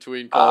there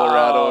between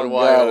Colorado and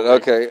Wyoming.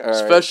 Okay, all right.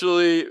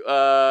 Especially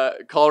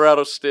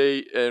Colorado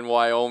State and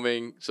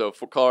Wyoming. So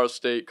for Colorado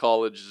State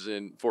College is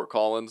in Fort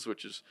Collins,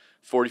 which is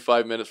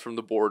 45 minutes from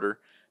the border.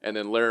 And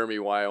then Laramie,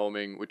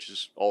 Wyoming, which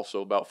is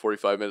also about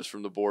 45 minutes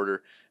from the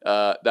border.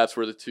 That's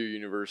where the two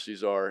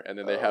universities are. And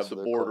then they have the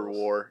border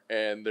war.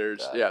 And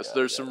there's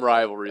some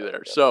rivalry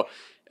there. So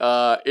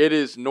it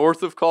is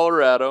north of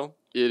Colorado.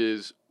 It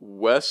is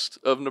west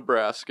of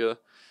Nebraska.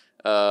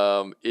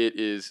 It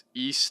is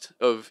east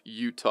of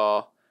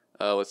Utah.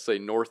 Let's say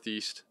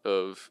northeast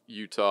of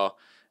Utah.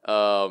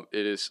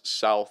 It is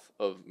south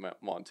of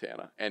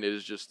Montana. And it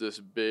is just this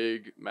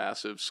big,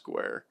 massive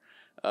square.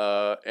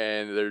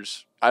 And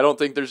I don't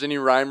think there's any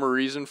rhyme or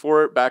reason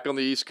for it. Back on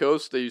the East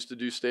Coast, they used to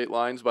do state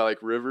lines by like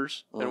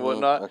rivers and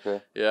whatnot. Okay.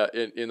 Yeah.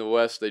 In the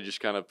West, they just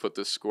kind of put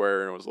this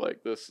square and it was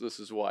like, this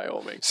is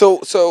Wyoming.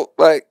 So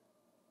like,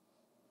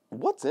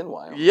 what's in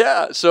Wyoming?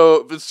 Yeah.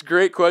 So it's a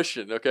great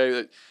question.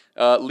 Okay.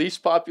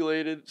 Least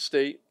populated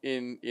state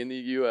in the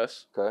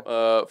U.S.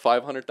 Okay.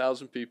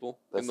 500,000 people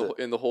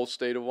in the whole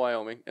state of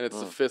Wyoming, and it's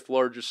the fifth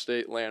largest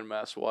state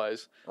landmass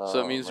wise. So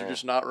that means you're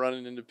just not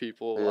running into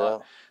people a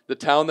lot. The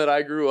town that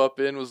I grew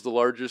up in was the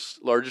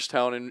largest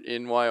town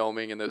in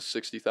Wyoming, and there's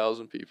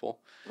 60,000 people.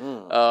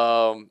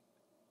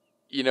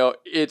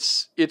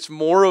 It's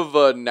more of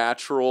a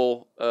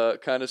natural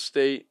kind of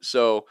state.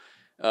 So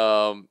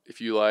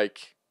if you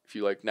like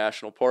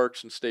national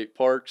parks and state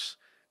parks,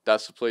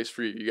 that's the place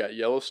for you. You got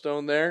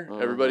Yellowstone there.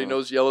 Everybody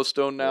knows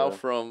Yellowstone now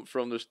from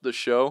the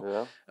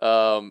show.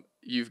 Yeah.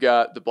 You've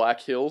got the Black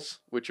Hills,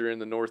 which are in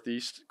the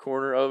northeast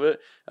corner of it.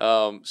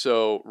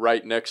 So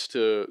right next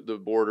to the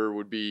border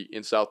would be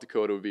in South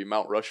Dakota would be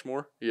Mount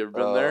Rushmore. You ever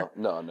been there?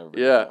 No, I've never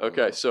been there. Yeah.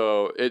 Okay.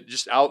 So it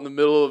just out in the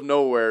middle of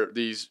nowhere,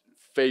 these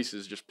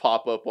faces just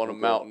pop up on a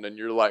mountain, and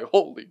you're like,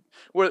 holy,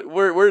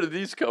 where did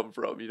these come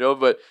from?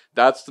 But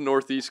that's the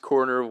northeast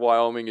corner of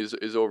Wyoming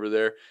is over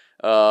there.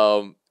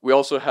 We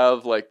also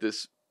have like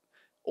this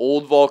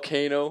old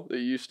volcano that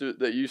used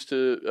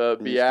to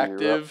be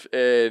active,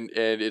 and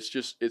it's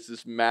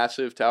this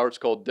massive tower. It's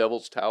called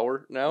Devil's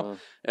Tower now,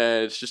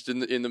 and it's just in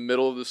the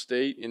middle of the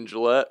state in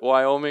Gillette,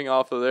 Wyoming,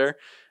 off of there.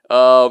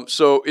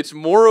 So it's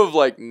more of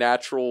like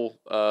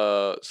natural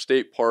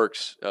state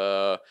parks.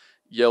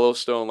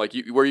 Yellowstone, like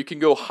where you can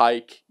go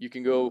hike, you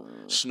can go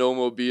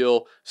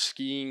snowmobile,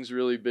 skiing's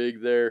really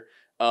big there.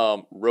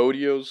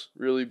 Rodeo's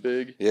really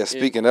big. Yeah,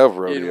 speaking of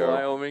rodeo. In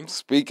Wyoming.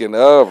 Speaking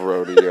of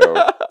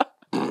rodeo,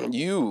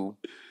 you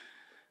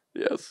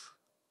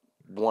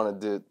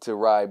wanted to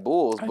ride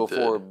bulls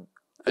before.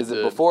 Is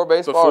it before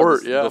baseball?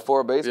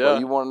 Before baseball,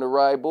 you wanted to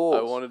ride bulls.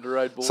 I wanted to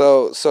ride bulls.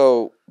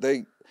 So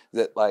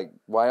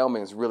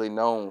Wyoming is really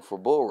known for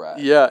bull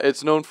riding. Yeah,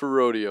 it's known for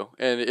rodeo,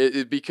 and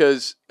it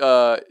because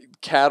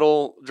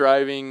cattle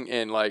driving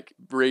and like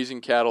raising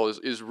cattle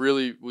was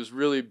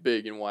really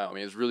big in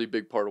Wyoming. It's a really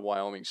big part of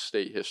Wyoming's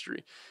state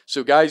history.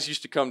 So guys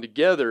used to come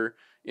together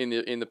in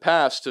the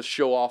past to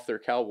show off their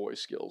cowboy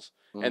skills.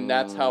 And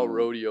that's how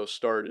rodeo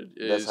started.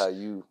 That's how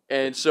you.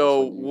 And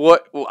so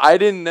I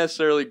didn't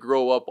necessarily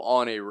grow up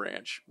on a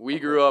ranch. We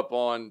grew up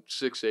on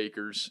 6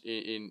 acres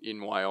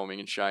in Wyoming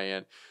and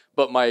Cheyenne.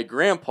 But my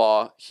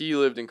grandpa, he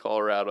lived in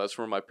Colorado. That's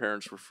where my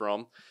parents were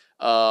from.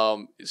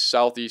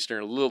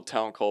 Southeastern, a little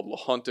town called La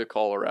Junta,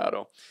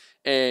 Colorado.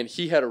 And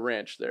he had a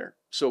ranch there.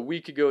 So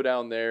we could go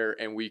down there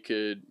and we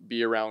could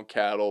be around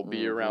cattle,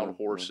 be around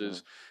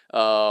horses.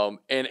 And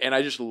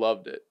I just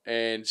loved it.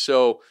 And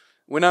so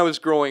when I was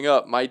growing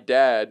up, my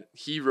dad,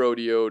 he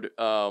rodeoed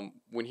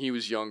when he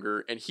was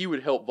younger. And he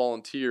would help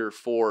volunteer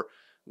for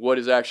what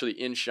is actually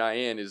in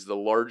Cheyenne is the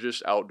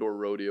largest outdoor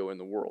rodeo in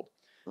the world.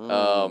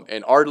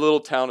 And our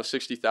little town of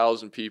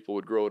 60,000 people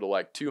would grow to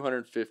like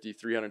 250,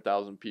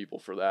 300,000 people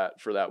for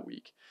that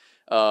week.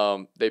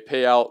 They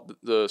pay out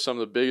some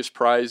of the biggest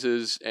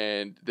prizes,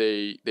 and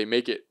they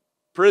make it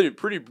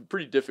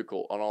pretty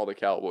difficult on all the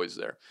cowboys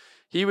there.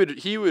 He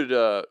would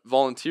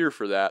volunteer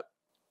for that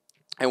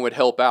and would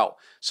help out.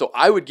 So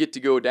I would get to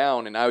go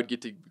down and I would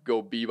get to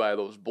go be by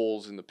those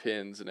bulls and the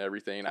pins and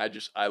everything. And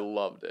I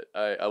loved it.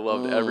 I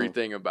loved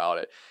everything about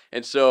it.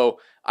 And so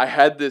I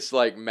had this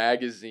like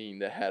magazine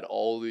that had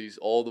all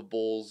the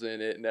bulls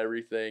in it and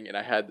everything. And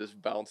I had this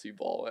bouncy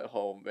ball at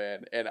home,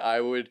 man. And I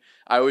would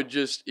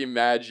just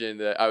imagine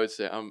that I would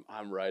say,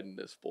 I'm riding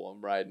this bull.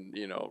 I'm riding,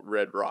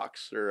 Red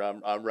Rocks, or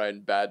I'm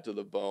riding Bad to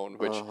the Bone,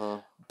 which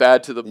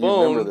Bad to the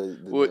Bone.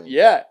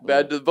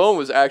 Bad to the Bone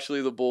was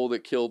actually the bull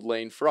that killed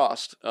Lane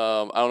Frost. I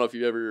don't know if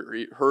you've ever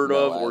heard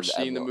of or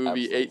seen the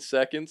movie absolutely. 8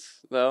 Seconds.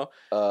 No?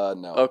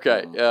 No.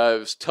 Okay. It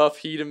was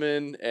Tuff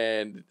Hedeman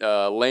and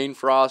Lane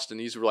Frost, and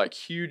these were like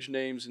huge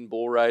names in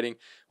bull riding.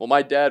 Well,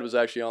 my dad was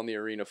actually on the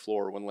arena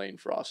floor when Lane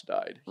Frost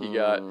died. He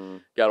got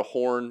a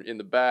horn in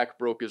the back,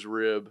 broke his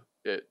rib,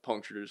 it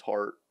punctured his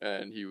heart,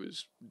 and he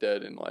was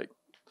dead in like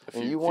a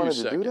few, wanted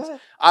few seconds. To do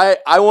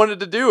that? I wanted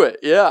to do it.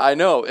 Yeah, I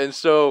know. And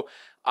so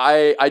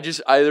I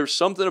there's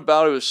something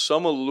about it. There's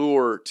some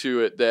allure to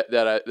it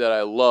that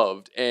I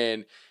loved.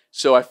 And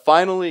so I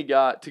finally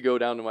got to go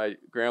down to my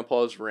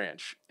grandpa's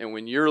ranch. And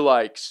when you're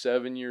like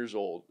 7 years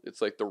old,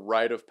 it's like the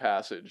rite of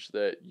passage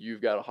that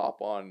you've got to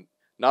hop on,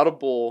 not a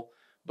bull,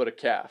 but a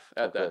calf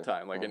at that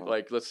time.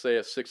 Like let's say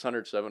a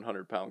 600,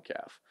 700 pound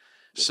calf.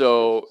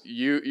 So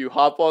you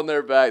hop on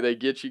their back, they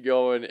get you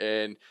going,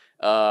 and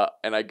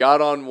I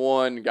got on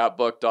one, got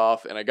bucked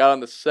off, and I got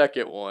on the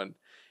second one,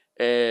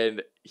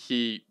 and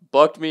he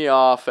bucked me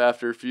off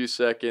after a few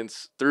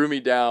seconds, threw me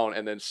down,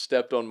 and then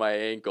stepped on my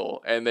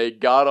ankle. And they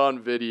got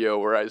on video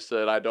where I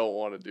said, I don't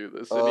want to do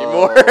this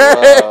anymore.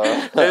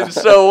 And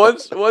so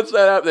once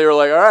that happened, they were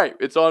like, all right,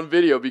 it's on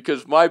video,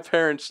 because my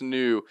parents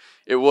knew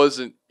it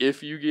wasn't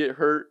if you get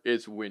hurt,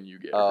 it's when you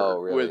get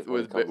hurt really?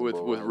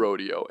 with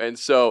rodeo. And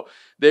so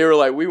they were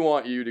like, we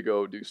want you to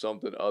go do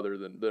something other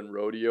than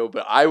rodeo.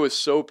 But I was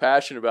so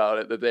passionate about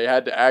it that they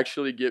had to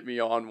actually get me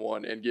on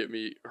one and get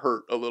me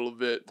hurt a little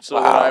bit so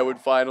that I would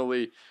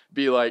finally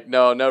be like,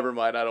 no, never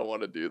mind, I don't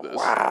want to do this.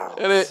 Wow.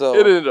 And it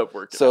ended up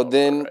working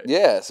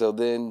out. So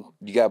then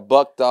you got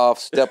bucked off,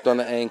 stepped on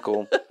the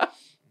ankle,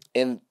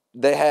 and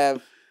they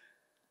have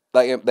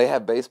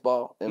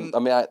baseball. And,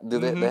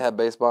 they have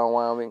baseball in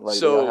Wyoming? Like,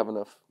 so they don't have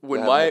enough.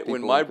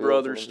 When my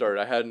brother started,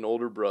 I had an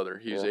older brother.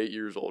 He was 8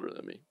 years older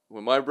than me.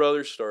 When my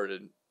brother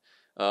started,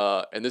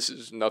 and this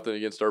is nothing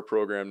against our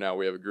program now.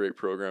 We have a great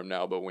program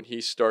now. But when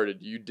he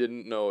started, you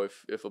didn't know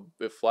if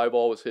fly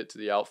ball was hit to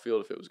the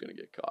outfield, if it was going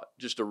to get caught.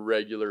 Just a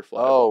regular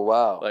fly ball. Oh,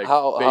 wow. Like,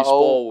 how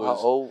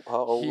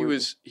old he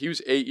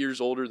was 8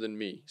 years older than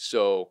me.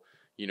 So,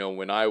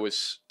 when I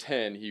was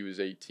 10, he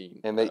was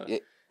 18.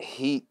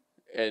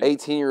 And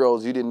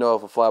 18-year-olds, you didn't know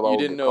if a fly ball. You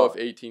didn't know if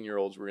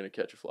 18-year-olds were going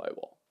to catch a fly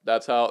ball.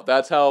 That's where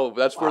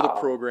the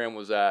program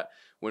was at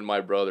when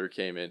my brother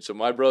came in. So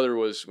my brother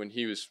was, when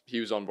he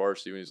was on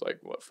varsity when he was like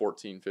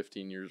 14,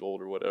 15 years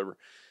old or whatever.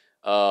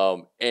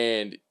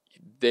 And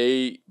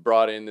they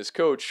brought in this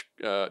coach,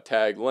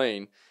 Tag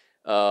Lane,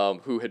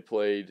 who had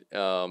played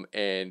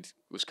and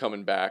was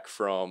coming back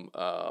from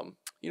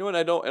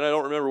I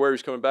don't remember where he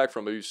was coming back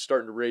from, but he was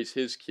starting to raise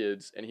his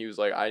kids, and he was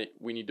like,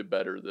 we need to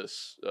better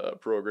this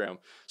program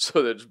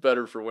so that it's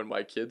better for when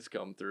my kids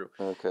come through.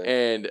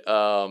 Okay.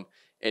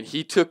 And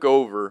he took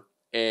over,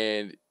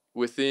 and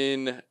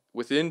within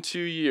 2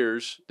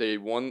 years they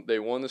won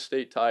the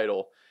state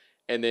title,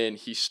 and then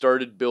he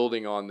started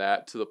building on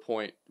that to the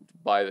point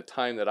by the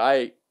time that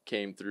I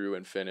came through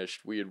and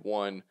finished, we had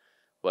won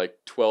like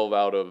 12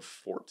 out of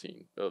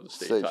 14 of the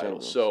state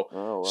titles.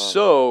 So,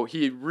 so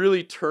he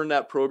really turned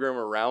that program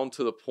around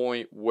to the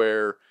point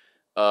where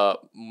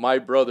my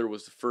brother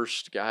was the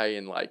first guy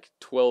in like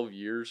 12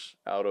 years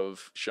out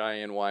of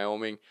Cheyenne,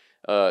 Wyoming,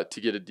 to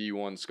get a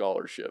D1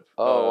 scholarship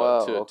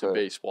to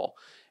baseball.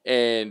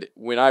 And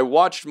when I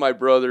watched my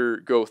brother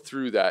go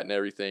through that and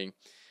everything,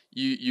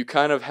 you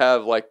kind of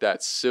have like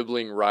that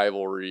sibling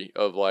rivalry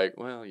of like,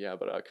 well, yeah,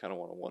 but I kind of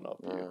want to one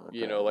up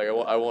you.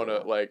 I want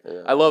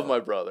to I love my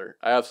brother.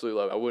 I absolutely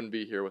love him. I wouldn't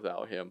be here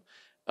without him.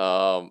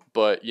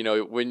 But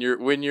when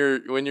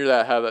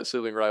you're have that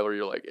sibling rivalry,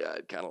 you're like, yeah,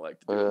 I'd kind of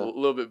like to do a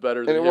little bit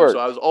better than him. So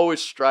I was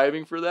always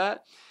striving for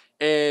that.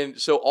 And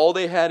so all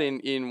they had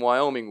in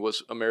Wyoming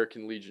was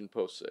American Legion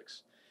Post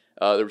 6.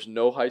 There was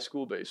no high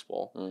school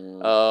baseball.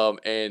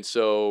 And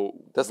so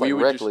that's like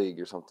rec league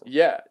or something.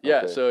 Yeah.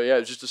 Okay. So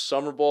it's just a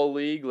summer ball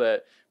league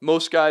that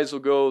most guys will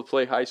go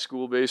play high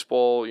school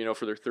baseball,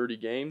 for their 30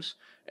 games,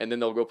 and then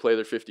they'll go play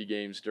their 50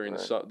 games during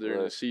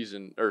the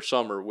season or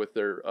summer with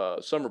their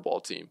summer ball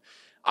team.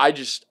 I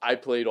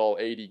played all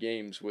 80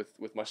 games with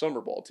my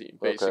summer ball team,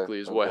 basically,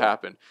 is what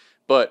happened.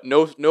 But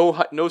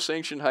no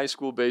sanctioned high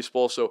school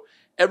baseball. So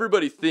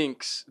everybody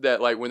thinks that,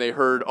 like, when they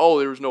heard,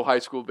 there was no high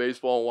school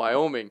baseball in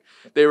Wyoming,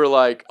 they were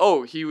like,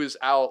 he was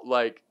out,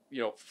 like,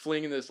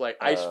 flinging this, like,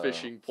 ice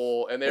fishing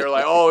pole. And they were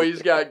like,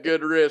 he's got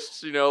good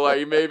wrists,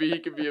 like, maybe he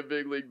could be a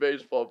big league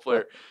baseball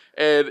player.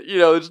 And,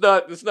 it's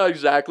not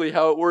exactly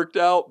how it worked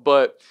out.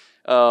 But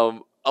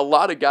a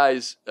lot of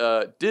guys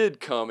did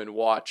come and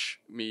watch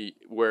me,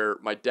 where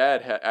my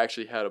dad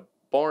actually had a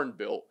barn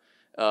built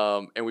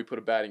and we put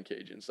a batting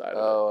cage inside of it.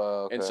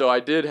 Okay. And so I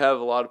did have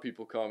a lot of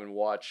people come and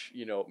watch,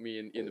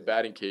 me in the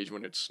batting cage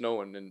when it's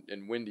snowing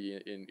and windy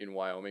in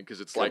Wyoming,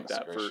 because it's like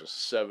that for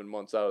 7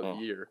 months out of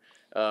the year.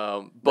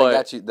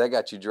 But that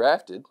got you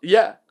drafted.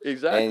 Yeah,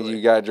 exactly. And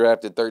you got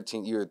drafted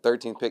 13. You were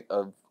 13th pick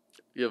of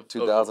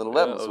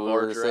 2011. So we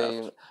were the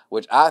same,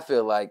 which I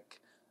feel like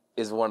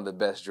is one of the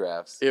best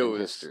drafts in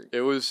history.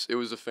 It was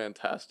a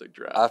fantastic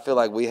draft. I feel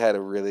like we had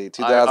a really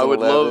 2011. I would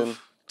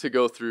love to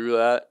go through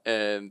that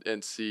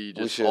and see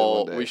just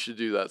we should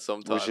do that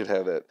sometime. We should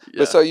have that. Yeah.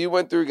 But so you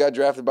went through, got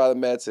drafted by the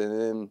Mets,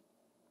 and then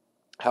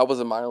how was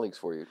the minor leagues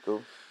for you?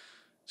 Cool.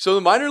 So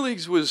the minor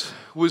leagues was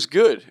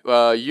good.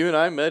 You and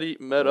I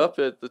met up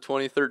at the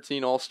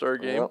 2013 All-Star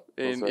game.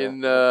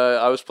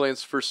 I was playing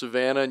for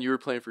Savannah, and you were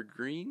playing for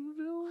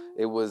Greenville.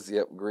 It was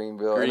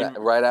Greenville. And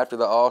right after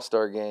the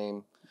All-Star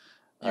game,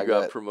 I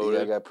got promoted.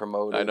 Yeah, I got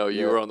promoted. I know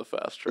you were on the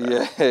fast track.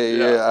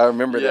 Yeah, I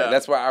remember that.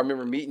 That's why I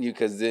remember meeting you,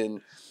 because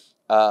then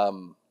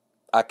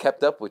I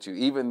kept up with you,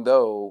 even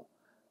though.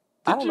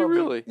 Did you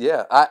really?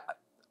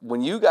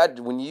 When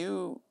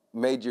you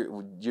made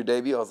your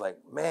debut, I was like,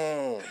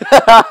 man,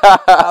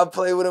 I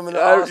played with him in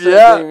the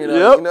All-Star game.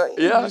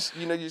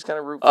 You just kind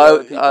of root for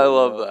other people. I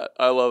love that.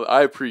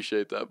 I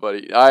appreciate that,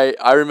 buddy.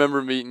 I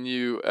remember meeting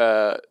you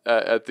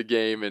at the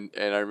game, and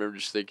I remember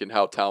just thinking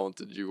how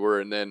talented you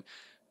were, and then.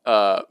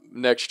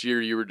 Next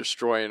year you were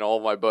destroying all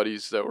my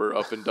buddies that were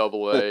up in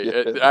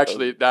AA.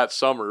 Actually, that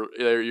summer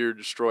you were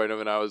destroying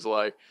them, and I was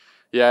like,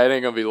 "Yeah, it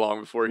ain't gonna be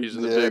long before he's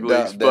in the big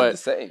leagues." But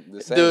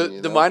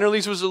the minor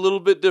leagues was a little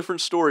bit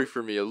different story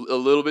for me. A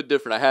little bit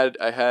different.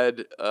 I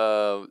had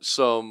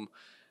some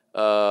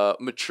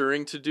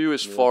maturing to do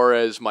as far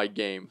as my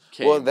game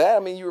came.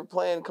 Well, you were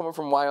coming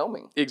from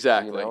Wyoming.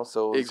 Exactly.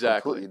 So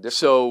completely different.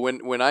 So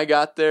when I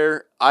got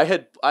there, I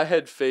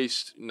had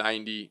faced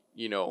 90,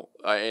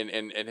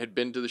 and had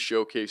been to the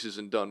showcases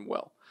and done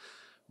well,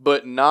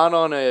 but not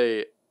on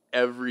a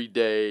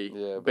everyday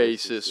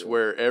basis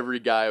where every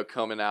guy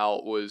coming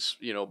out was,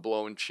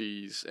 blowing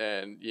cheese.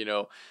 And,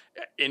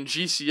 in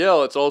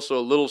GCL, it's also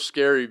a little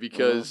scary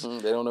because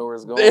they don't know where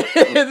it's going.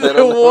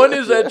 One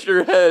is at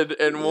your head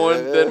and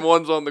then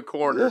one's on the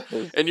corner.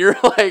 And you're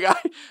like,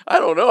 I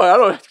don't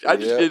know.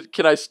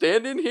 Can I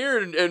stand in here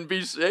and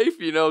be safe?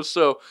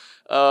 So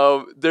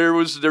there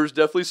was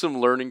definitely some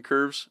learning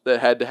curves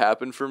that had to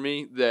happen for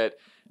me that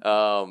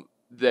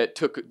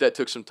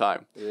took some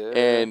time.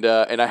 And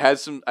I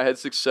had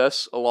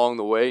success along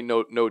the way,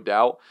 no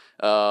doubt.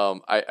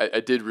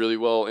 I did really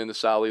well in the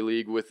Sally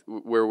League with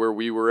where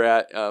we were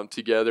at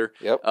together.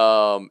 Yep.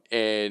 But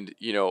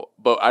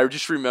I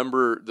just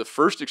remember the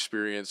first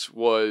experience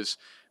was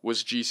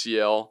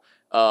GCL.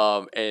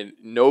 And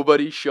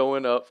nobody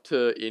showing up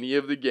to any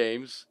of the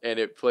games, and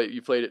you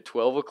played at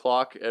 12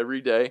 o'clock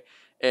every day.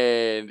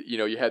 And,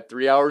 you had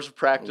 3 hours of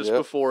practice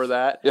before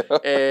that.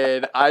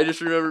 And I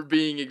just remember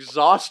being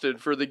exhausted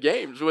for the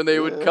games when they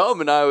would come.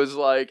 And I was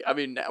like,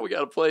 now we got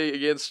to play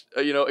against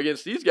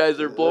these guys.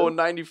 They're blowing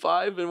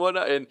 95 and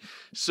whatnot. And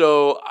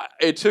so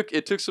it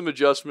took some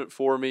adjustment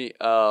for me.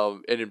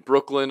 And in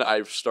Brooklyn,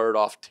 I started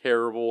off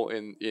terrible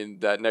in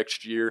that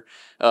next year.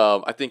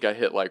 I think I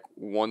hit like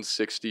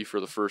 160 for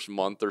the first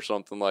month or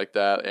something like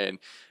that. And,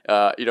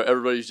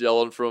 everybody's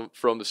yelling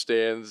from the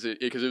stands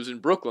because it was in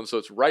Brooklyn. So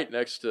it's right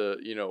next to,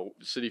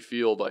 Citi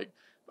Field, like,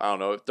 I don't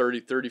know,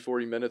 30,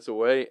 40 minutes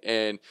away.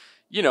 And,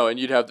 and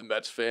you'd have the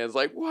Mets fans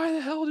like, why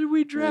the hell did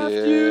we draft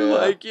you?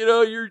 Like,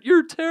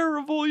 you're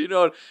terrible,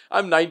 And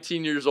I'm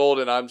 19 years old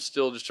and I'm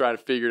still just trying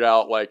to figure it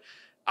out. Like,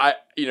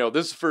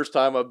 this is the first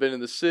time I've been in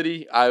the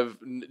city.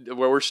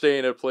 Where we're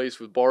staying at a place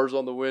with bars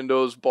on the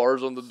windows,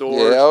 bars on the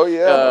doors.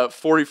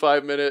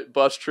 45-minute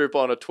bus trip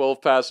on a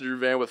 12-passenger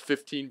van with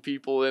 15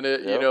 people in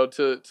it,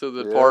 to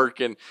the park,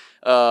 and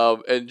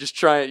just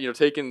trying,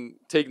 taking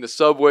the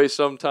subway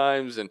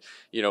sometimes, and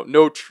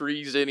no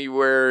trees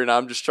anywhere, and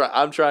I'm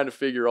trying to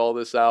figure all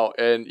this out,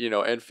 and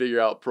and figure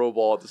out pro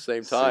ball at the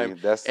same time.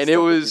 That's the and stuff it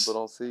was that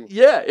people don't see.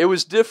 Yeah, it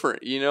was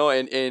different,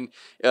 and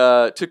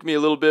it took me a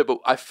little bit, but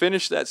I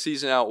finished that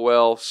season out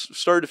well,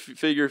 started to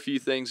figure a few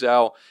things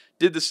out,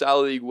 did the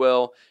Sally League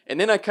well, and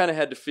then I kind of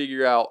had to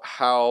figure out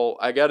how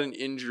I got an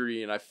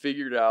injury, and I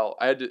figured out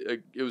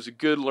it was a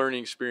good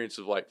learning experience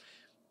of like,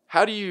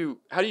 how do you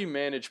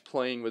manage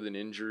playing with an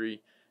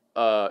injury,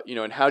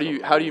 and how do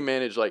you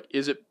manage, like,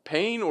 is it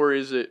pain or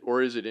is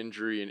it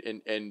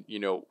injury, and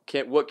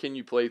what can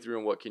you play through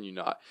and what can you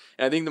not?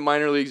 And I think the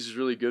minor leagues is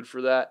really good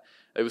for that.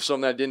 It was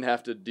something I didn't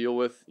have to deal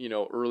with,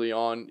 early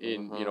on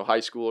in high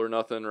school or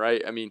nothing,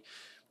 right?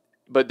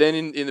 But then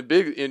in the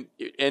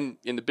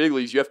big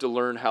leagues, you have to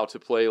learn how to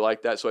play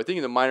like that. So I think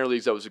in the minor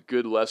leagues, that was a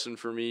good lesson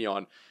for me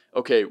on,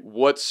 okay,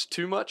 what's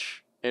too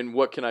much and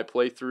what can I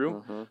play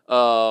through?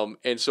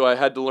 And so I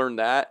had to learn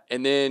that.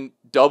 And then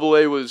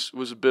AA was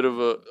a bit of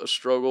a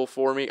struggle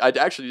for me. I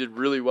actually did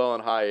really well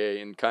in high A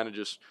and kind of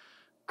just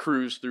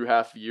cruised through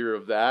half a year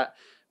of that.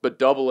 But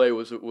AA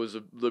was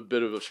a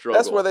bit of a struggle.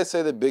 That's where they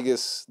say the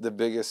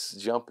biggest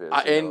jump is.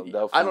 I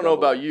don't know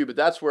about you, but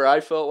that's where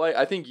I felt like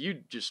I think you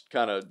just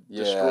kind of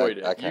destroyed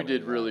it. You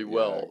did really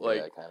well.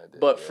 I kind of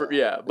did. But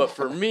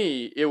for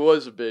me, it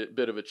was a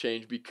bit of a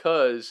change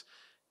because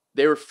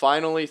they were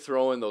finally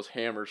throwing those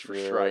hammers for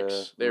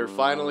strikes. They were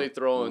finally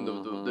throwing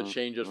the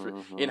changes for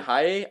in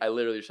high A. I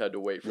literally just had to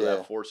wait for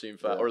that 4-seam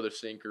or the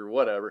sinker,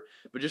 whatever,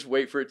 but just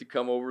wait for it to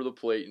come over the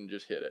plate and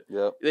just hit it.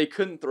 Yep. They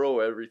couldn't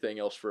throw everything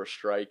else for a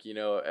strike,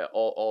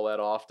 all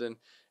that often.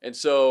 And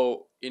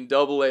so in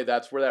AA,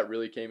 that's where that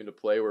really came into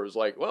play, where it was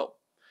like, well,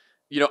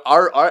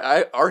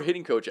 our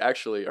hitting coach,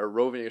 actually, our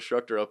roving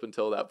instructor up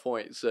until that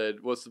point, said,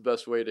 "What's the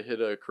best way to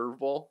hit a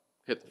curveball?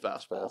 Hit the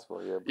fastball."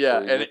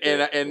 And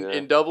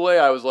in AA,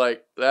 I was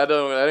like, that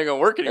ain't gonna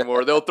work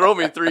anymore. They'll throw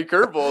me 3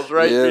 curveballs,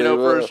 right?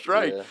 For a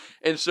strike. Yeah.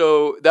 And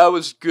so that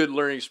was good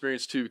learning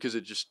experience too, because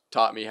it just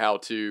taught me how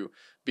to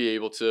be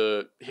able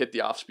to hit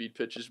the off-speed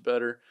pitches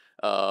better,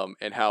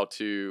 and how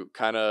to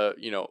kind of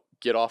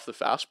get off the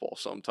fastball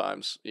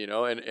sometimes,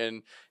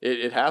 and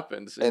it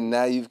happens. And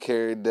now you've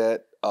carried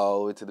that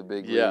all the way to the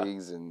big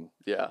leagues, and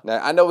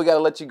now I know we got to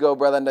let you go,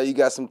 brother. I know you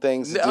got some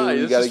things to do.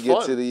 You got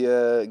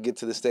to get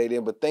to the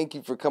stadium, but thank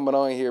you for coming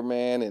on here,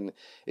 man. And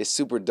it's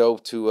super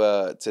dope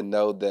to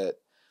know that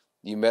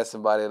you met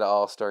somebody at the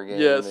All-Star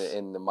game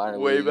in the minor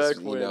leagues,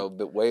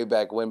 but way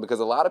back when,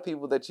 because a lot of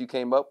people that you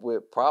came up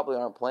with probably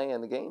aren't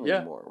playing the game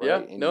anymore, right?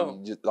 Yeah,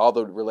 and just all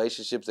the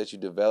relationships that you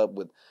develop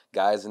with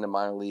guys in the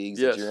minor leagues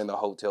that you're in the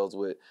hotels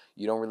with,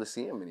 you don't really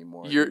see them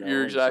anymore.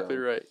 You're exactly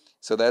right.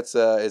 So that's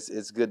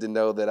it's good to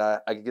know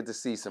that I get to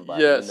see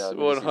somebody. Yes,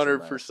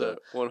 100%.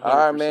 All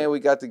right, man.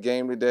 We got the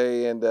game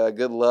today, and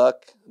good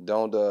luck.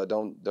 Don't do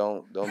too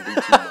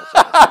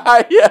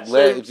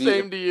much.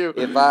 Same to you.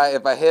 If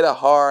I hit a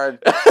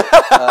hard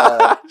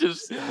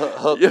just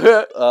hook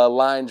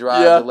line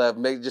drive to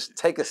left, just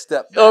take a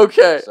step back.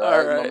 Okay,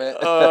 all right. Man.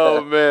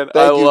 Oh man,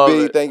 Thank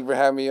you, B. Thank you for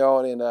having me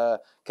on, and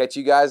catch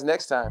you guys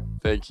next time.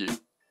 Thank you.